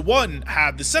just the one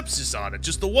had the sepsis on it.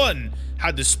 Just the one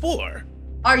had the spore.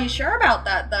 Are you sure about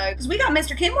that, though? Because we got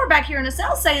Mr. Kenmore back here in a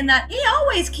cell saying that he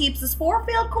always keeps a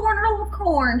spore-filled kernel of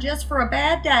corn just for a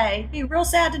bad day. Be real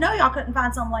sad to know y'all couldn't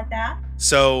find something like that.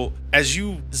 So, as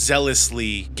you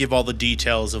zealously give all the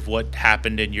details of what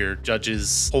happened in your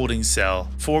judge's holding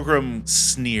cell, Forgrim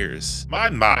sneers.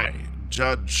 My,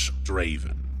 Judge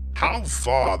Draven, how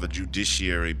far the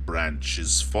judiciary branch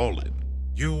has fallen.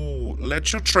 You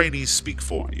let your trainees speak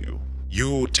for you.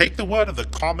 You take the word of the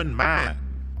common man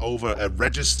over a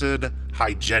registered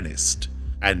hygienist.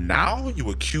 And now you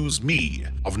accuse me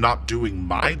of not doing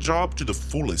my job to the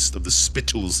fullest of the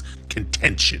Spittle's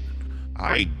contention.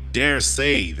 I dare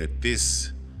say that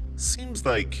this seems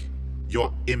like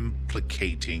you're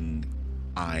implicating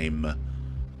I'm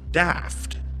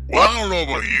daft. Well, I don't know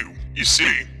about you. You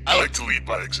see, I like to lead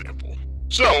by example.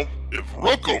 So, if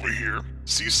Rook over here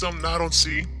sees something I don't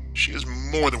see, she is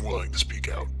more than willing to speak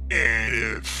out. And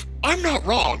if I'm not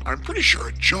wrong, I'm pretty sure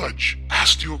a judge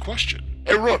asked you a question.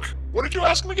 Hey, Rook, what did you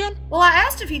ask him again? Well, I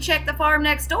asked if he checked the farm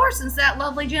next door since that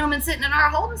lovely gentleman sitting in our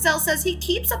holding cell says he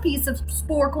keeps a piece of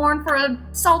spore corn for a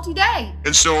salty day.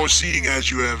 And so, seeing as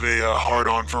you have a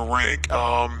hard-on for rank,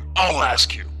 I'll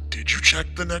ask you, did you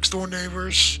check the next door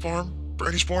neighbor's farm for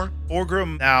any spore?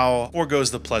 Forgrim now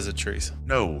forgoes the pleasantries.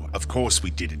 No, of course we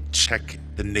didn't check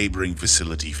the neighboring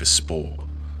facility for spore.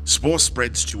 Spore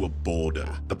spreads to a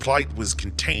border. The plight was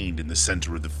contained in the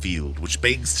center of the field, which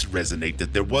begs to resonate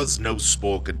that there was no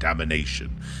spore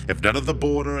contamination. If none of the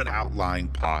border and outlying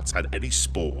parts had any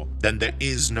spore, then there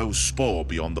is no spore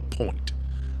beyond the point.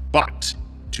 But,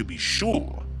 to be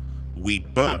sure, we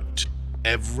burnt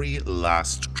every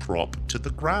last crop to the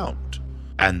ground,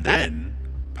 and then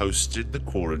posted the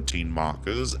quarantine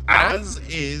markers, as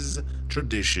is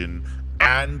tradition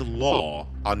and law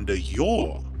under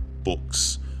your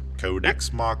books.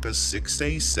 Codex Marker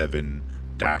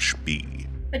 6A7-B.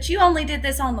 But you only did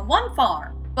this on the one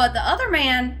farm. But the other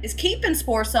man is keeping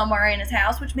spore somewhere in his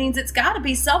house, which means it's got to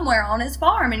be somewhere on his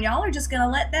farm, and y'all are just going to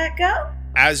let that go?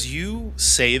 As you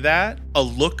say that, a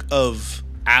look of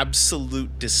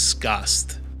absolute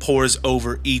disgust pours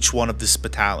over each one of the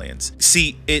Spitalians.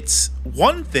 See, it's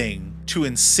one thing to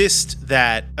insist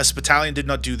that a Spitalion did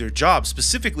not do their job,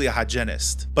 specifically a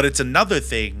hygienist. But it's another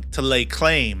thing to lay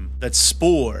claim that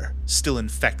spore still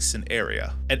infects an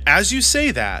area. And as you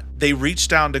say that, they reach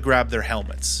down to grab their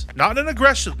helmets. Not in an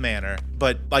aggressive manner,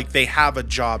 but like they have a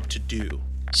job to do.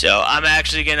 So I'm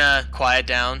actually gonna quiet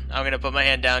down. I'm gonna put my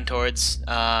hand down towards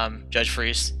Judge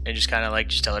Freese and just kind of like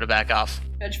just tell her to back off.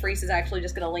 Judge Freese is actually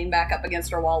just going to lean back up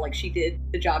against her wall like she did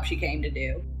the job she came to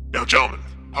do. Now, gentlemen,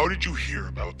 how did you hear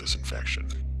about this infection?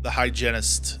 The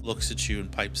hygienist looks at you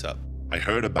and pipes up. I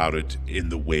heard about it in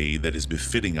the way that is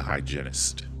befitting a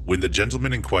hygienist. When the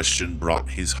gentleman in question brought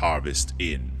his harvest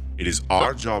in, it is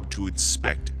our job to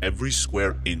inspect every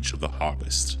square inch of the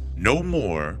harvest. No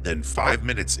more than 5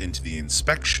 minutes into the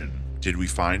inspection did we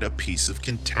find a piece of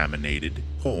contaminated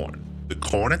corn. The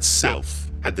corn itself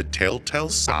had the telltale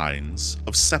signs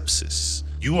of sepsis.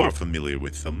 You are familiar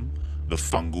with them: the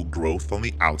fungal growth on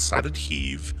the outside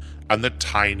adhesive and the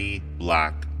tiny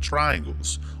black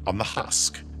triangles on the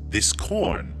husk. This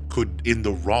corn could, in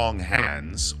the wrong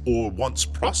hands or once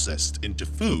processed into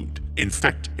food,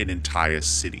 infect an entire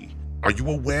city. Are you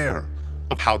aware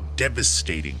of how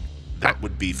devastating that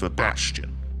would be for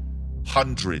Bastion?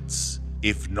 Hundreds,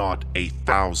 if not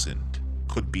 1,000,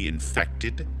 could be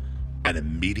infected and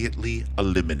immediately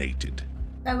eliminated.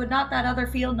 So would not that other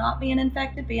field not being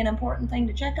infected be an important thing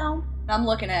to check on? I'm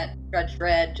looking at Judge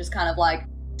Dredd, just kind of like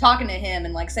talking to him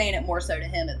and like saying it more so to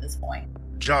him at this point.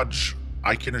 Judge,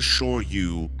 I can assure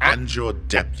you and your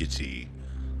deputy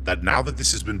that now that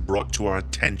this has been brought to our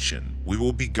attention, we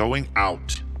will be going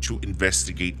out to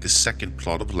investigate the second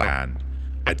plot of land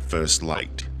at first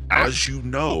light. As you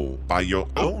know by your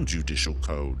own judicial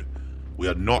code, we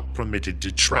are not permitted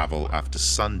to travel after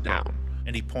sundown.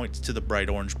 And he points to the bright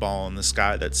orange ball in the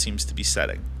sky that seems to be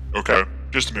setting. Okay,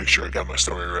 just to make sure I got my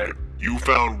story right. You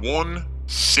found one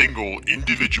single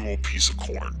individual piece of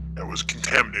corn that was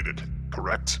contaminated,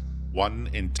 correct? One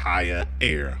entire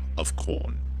ear of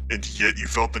corn. And yet you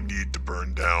felt the need to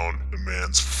burn down the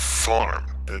man's farm,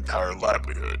 an entire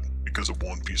livelihood, because of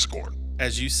one piece of corn.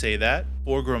 As you say that,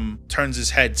 Borgrim turns his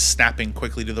head, snapping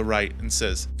quickly to the right, and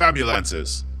says,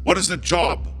 Fabulances, what is the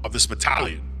job of this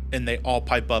battalion? And they all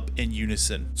pipe up in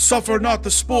unison. Suffer not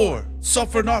the spore,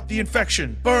 suffer not the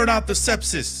infection, burn out the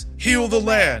sepsis, heal the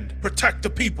land, protect the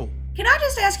people. Can I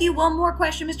just ask you one more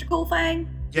question, Mr. Coolfang?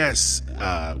 Yes,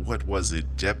 what was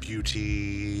it,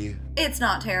 deputy? It's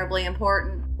not terribly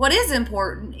important. What is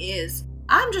important is,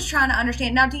 I'm just trying to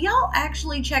understand. Now, do y'all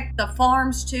actually check the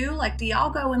farms too? Like, do y'all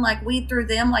go and like weed through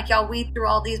them like y'all weed through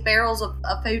all these barrels of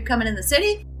food coming in the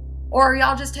city? Or are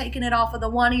y'all just taking it off of the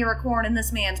one ear of corn in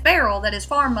this man's barrel that his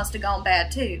farm must have gone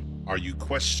bad too? Are you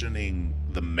questioning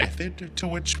the method to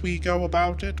which we go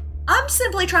about it? I'm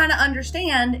simply trying to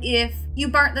understand if you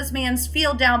burnt this man's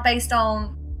field down based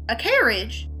on a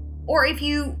carriage, or if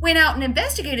you went out and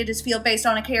investigated his field based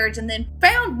on a carriage and then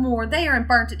found more there and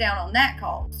burnt it down on that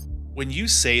cause. When you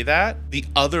say that, the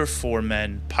other four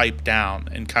men pipe down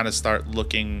and kind of start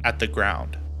looking at the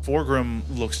ground. Borgrim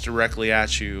looks directly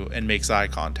at you and makes eye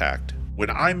contact. When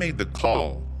I made the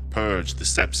call, purge the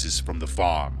sepsis from the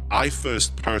farm, I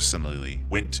first personally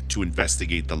went to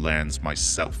investigate the lands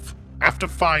myself. After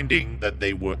finding that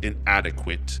they were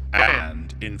inadequate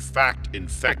and, in fact,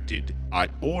 infected, I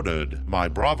ordered my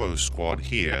Bravo squad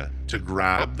here to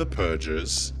grab the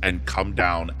purgers and come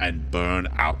down and burn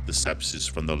out the sepsis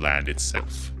from the land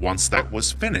itself. Once that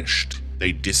was finished,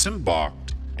 they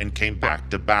disembarked and came back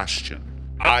to Bastion.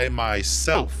 I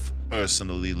myself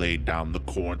personally laid down the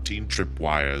quarantine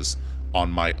tripwires on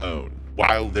my own.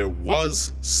 While there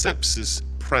was sepsis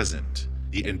present,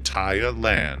 the entire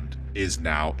land is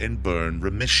now in burn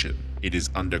remission. It is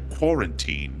under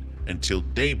quarantine until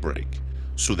daybreak,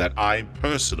 so that I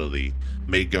personally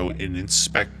may go and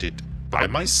inspect it by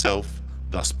myself,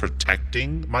 thus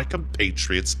protecting my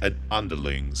compatriots and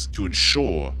underlings to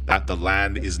ensure that the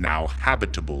land is now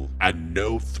habitable and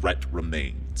no threat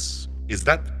remains. Is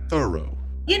that thorough?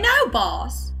 You know,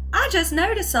 boss, I just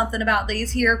noticed something about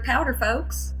these here powder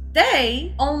folks.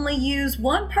 They only use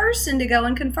one person to go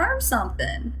and confirm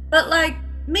something. But like,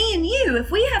 me and you,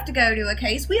 if we have to go to a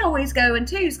case, we always go in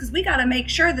twos because we got to make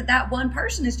sure that that one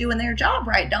person is doing their job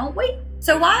right, don't we?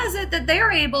 So why is it that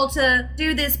they're able to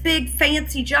do this big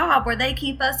fancy job where they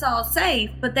keep us all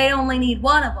safe, but they only need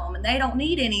one of them and they don't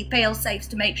need any fail-safes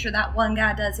to make sure that one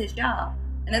guy does his job?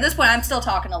 And at this point, I'm still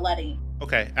talking to Lenny.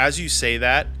 Okay, as you say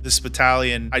that, this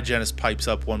battalion hygienist pipes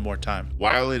up one more time.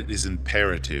 While it is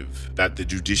imperative that the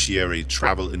judiciary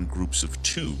travel in groups of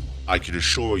 2, I can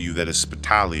assure you that a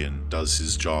battalion does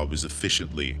his job as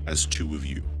efficiently as 2 of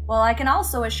you. Well, I can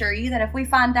also assure you that if we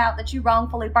find out that you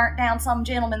wrongfully burnt down some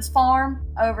gentleman's farm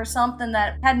over something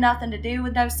that had nothing to do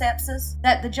with no sepsis,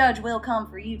 that the judge will come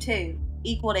for you too,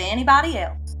 equal to anybody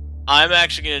else. I'm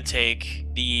actually going to take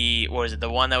the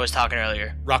one that was talking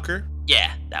earlier? Rucker?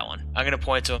 Yeah, that one. I'm going to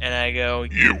point to him and I go,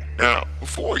 You. Now,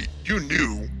 before you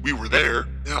knew we were there,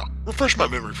 now, refresh my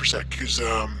memory for a sec, because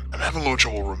I'm having a little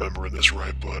trouble remembering this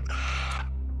right, but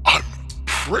I'm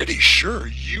pretty sure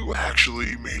you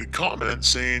actually made a comment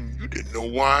saying you didn't know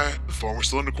why the farm was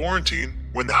still under quarantine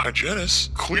when the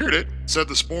hygienist cleared it, said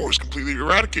the spore was completely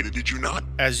eradicated, did you not?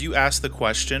 As you ask the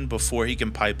question, before he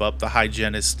can pipe up, the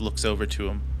hygienist looks over to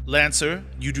him. Lancer,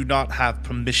 you do not have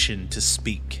permission to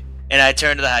speak. and I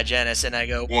turn to the hygienist and I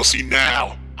go, Well, see,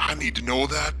 now I need to know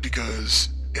that, because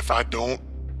if I don't,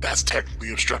 that's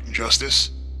technically obstructing justice,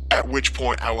 at which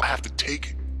point I will have to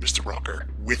take Mr. Rucker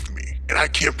with me, and I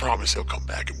can't promise he'll come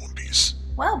back in one piece.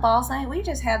 Well, boss, ain't we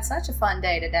just had such a fun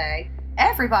day today?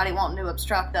 Everybody wanting to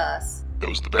obstruct us.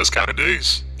 Those are the best kind of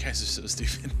days. You guys are so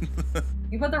stupid.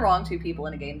 You put the wrong two people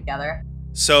in a game together.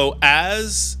 So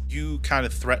as you kind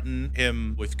of threaten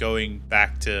him with going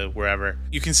back to wherever,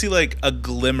 you can see like a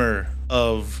glimmer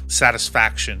of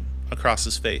satisfaction across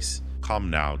his face. Come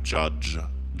now, Judge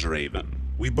Draven.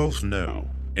 We both know,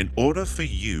 in order for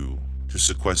you to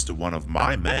sequester one of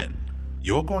my men,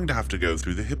 you're going to have to go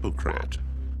through the hypocrite,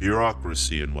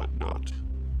 bureaucracy and whatnot.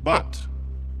 But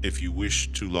if you wish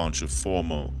to launch a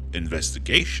formal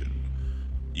investigation,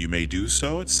 you may do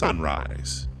so at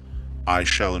sunrise. I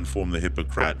shall inform the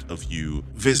hypocrite of you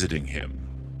visiting him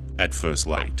at first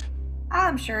light.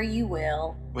 I'm sure you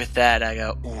will. with that, I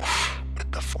go, Oof,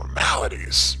 but the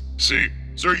formalities. See,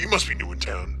 sir, you must be new in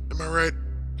town, am I right?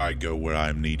 I go where I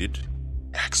am needed.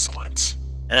 Excellent.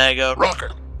 and I go,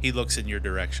 Rucker, He looks in your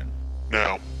direction.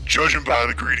 now, judging by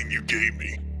the greeting you gave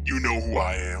me, you know who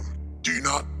I am, do you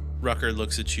not? Rucker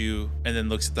looks at you and then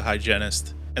looks at the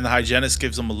hygienist. And the hygienist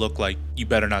gives him a look like, you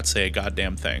better not say a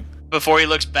goddamn thing. before he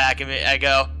looks back at me, I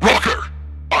go, Rucker,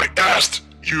 I asked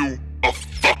you a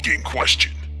fucking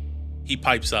question. He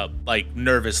pipes up, like,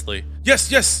 nervously. Yes,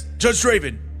 Judge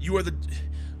Draven. You are the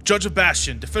judge of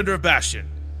Bastion, defender of Bastion.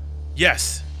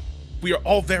 Yes, we are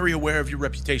all very aware of your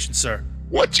reputation, sir.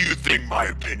 What do you think my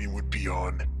opinion would be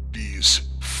on these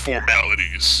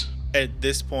formalities? At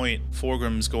this point,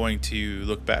 Forgrim's going to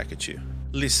look back at you.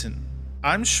 Listen,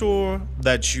 I'm sure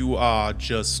that you are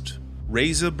just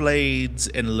razor blades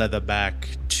and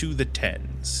leatherback to the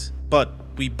tens. But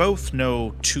we both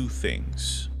know two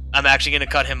things. I'm actually going to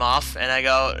cut him off, and I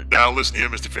go, Now listen here,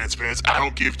 Mr. Fancy Pants, I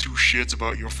don't give two shits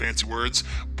about your fancy words,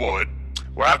 but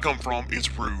where I come from,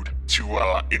 it's rude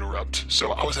to interrupt.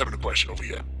 So I was having a question over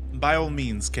here. By all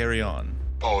means, carry on.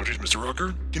 Apologies, Mr.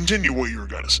 Rucker. Continue what you were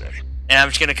gonna say. and I'm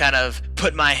just going to kind of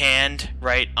put my hand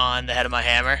right on the head of my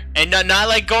hammer. And not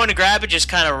like going to grab it, just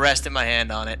kind of resting my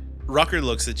hand on it. Rucker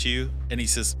looks at you and he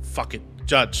says, fuck it.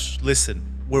 Judge,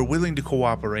 listen, we're willing to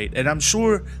cooperate. And I'm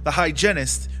sure the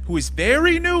hygienist, who is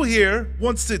very new here,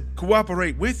 wants to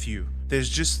cooperate with you. There's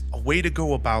just a way to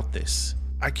go about this.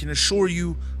 I can assure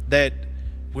you that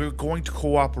we're going to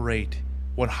cooperate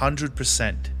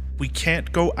 100%. We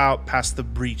can't go out past the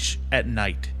breach at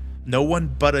night. No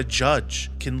one but a judge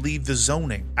can leave the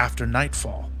zoning after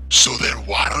nightfall. So then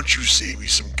why don't you save me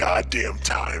some goddamn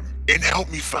time and help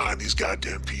me find these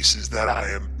goddamn pieces that I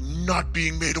am not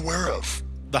being made aware of?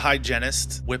 The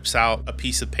hygienist whips out a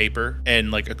piece of paper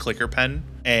and like a clicker pen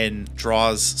and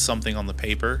draws something on the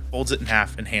paper, folds it in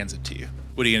half, and hands it to you.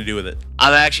 What are you going to do with it?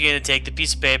 I'm actually going to take the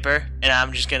piece of paper, and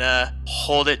I'm just going to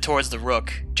hold it towards the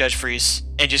rook, Judge Freese,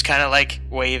 and just kind of like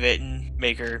wave it and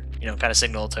make her, kind of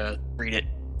signal to read it.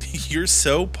 You're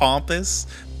so pompous.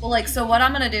 Well, so what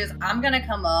I'm going to do is I'm going to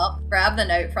come up, grab the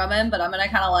note from him, but I'm going to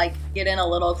kind of get in a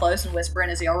little close and whisper in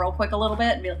his ear real quick a little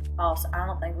bit and be like, boss, I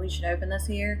don't think we should open this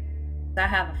here. I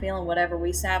have a feeling whatever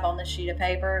we have on this sheet of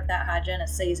paper, if that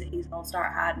hygienist sees it, he's going to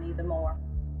start hiding even more.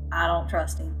 I don't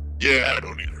trust him. Yeah, I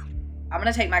don't either. I'm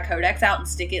going to take my codex out and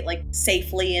stick it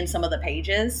safely in some of the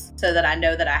pages so that I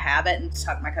know that I have it and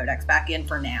tuck my codex back in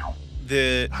for now.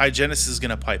 The hygienist is going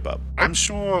to pipe up. I'm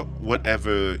sure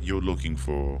whatever you're looking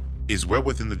for is well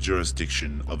within the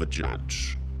jurisdiction of a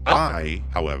judge. I,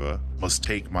 however, must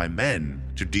take my men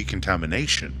to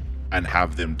decontamination and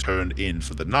have them turned in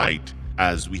for the night,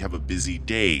 as we have a busy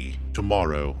day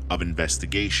tomorrow of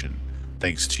investigation,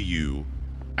 thanks to you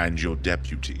and your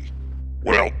deputy.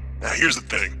 Well, now here's the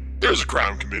thing. There's a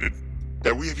crime committed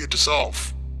that we have yet to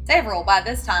solve. Several by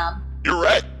this time. You're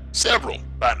right. Several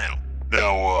by now.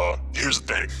 Now, here's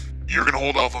the thing. You're gonna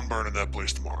hold off on burning that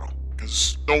place tomorrow.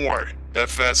 Because, don't worry, that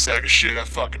fat sack of shit, I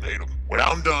fucking hate him. When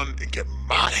I'm done and get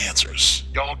my answers,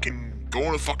 y'all can go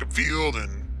in the fucking field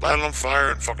and light it on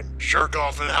fire and fucking jerk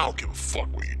off, and I don't give a fuck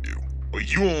what you do.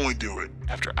 But you only do it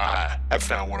after I have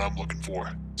found what I'm looking for.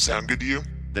 Sound good to you?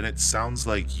 Then it sounds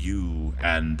like you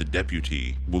and the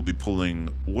deputy will be pulling,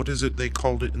 what is it they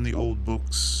called it in the old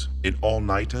books? An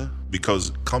all-nighter?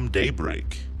 Because come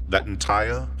daybreak, that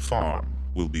entire farm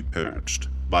will be purged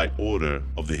by order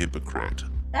of the hypocrite.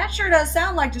 That sure does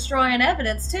sound like destroying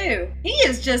evidence, too. He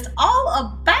is just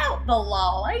all about the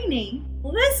law, ain't he?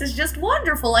 Well, this is just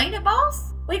wonderful, ain't it,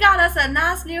 boss? We got us a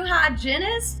nice new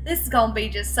hygienist. This is gonna be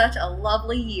just such a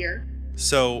lovely year.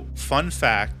 So, fun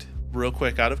fact, real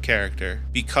quick out of character,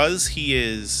 because he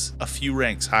is a few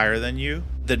ranks higher than you,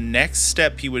 the next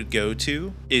step he would go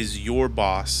to is your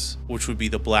boss, which would be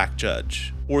the Black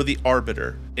Judge, or the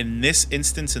Arbiter. In this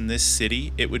instance, in this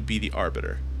city, it would be the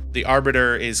Arbiter. The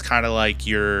Arbiter is kind of like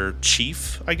your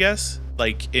chief, I guess,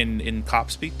 like in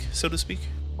cop speak, so to speak.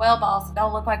 Well, boss, it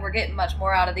don't look like we're getting much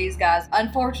more out of these guys.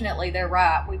 Unfortunately, they're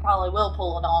right. We probably will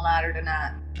pull an all-nighter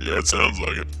tonight. Yeah, it sounds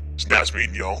like it. It's nice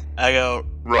meeting y'all. I go,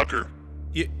 Rucker.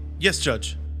 Yes,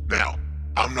 Judge. Now,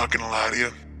 I'm not gonna lie to you.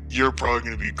 You're probably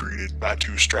gonna be greeted by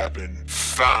two strapping,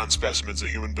 fine specimens of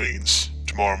human beings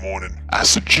tomorrow morning. I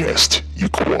suggest you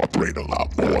cooperate a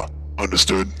lot more.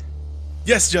 Understood?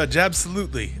 Yes, Judge,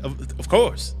 absolutely. Of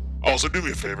course. Also, do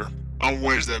me a favor. I'll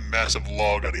wedge that massive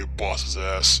log out of your boss's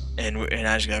ass. and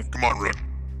I just go, Come on, Rook.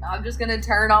 I'm just gonna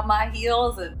turn on my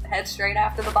heels and head straight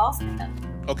after the boss man.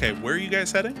 Okay, where are you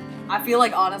guys heading? I feel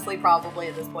like, honestly, probably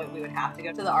at this point, we would have to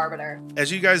go to the Arbiter.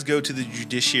 As you guys go to the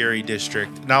Judiciary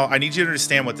District, now I need you to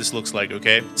understand what this looks like,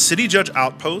 okay? City Judge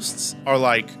outposts are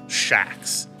like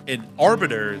shacks, and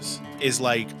Arbiters is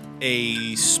like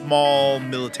a small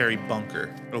military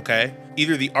bunker, okay?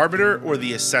 Either the Arbiter or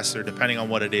the Assessor, depending on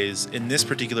what it is. In this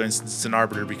particular instance, it's an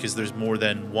Arbiter because there's more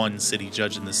than one city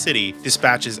judge in the city.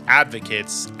 Dispatches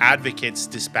advocates. Advocates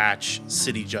dispatch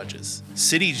city judges.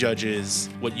 City judges,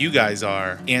 what you guys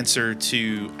are, answer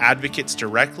to advocates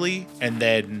directly and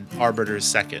then Arbiters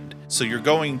second. So you're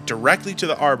going directly to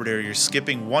the Arbiter, you're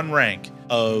skipping one rank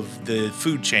of the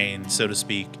food chain, so to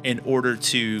speak, in order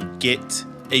to get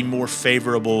a more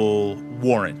favorable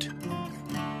warrant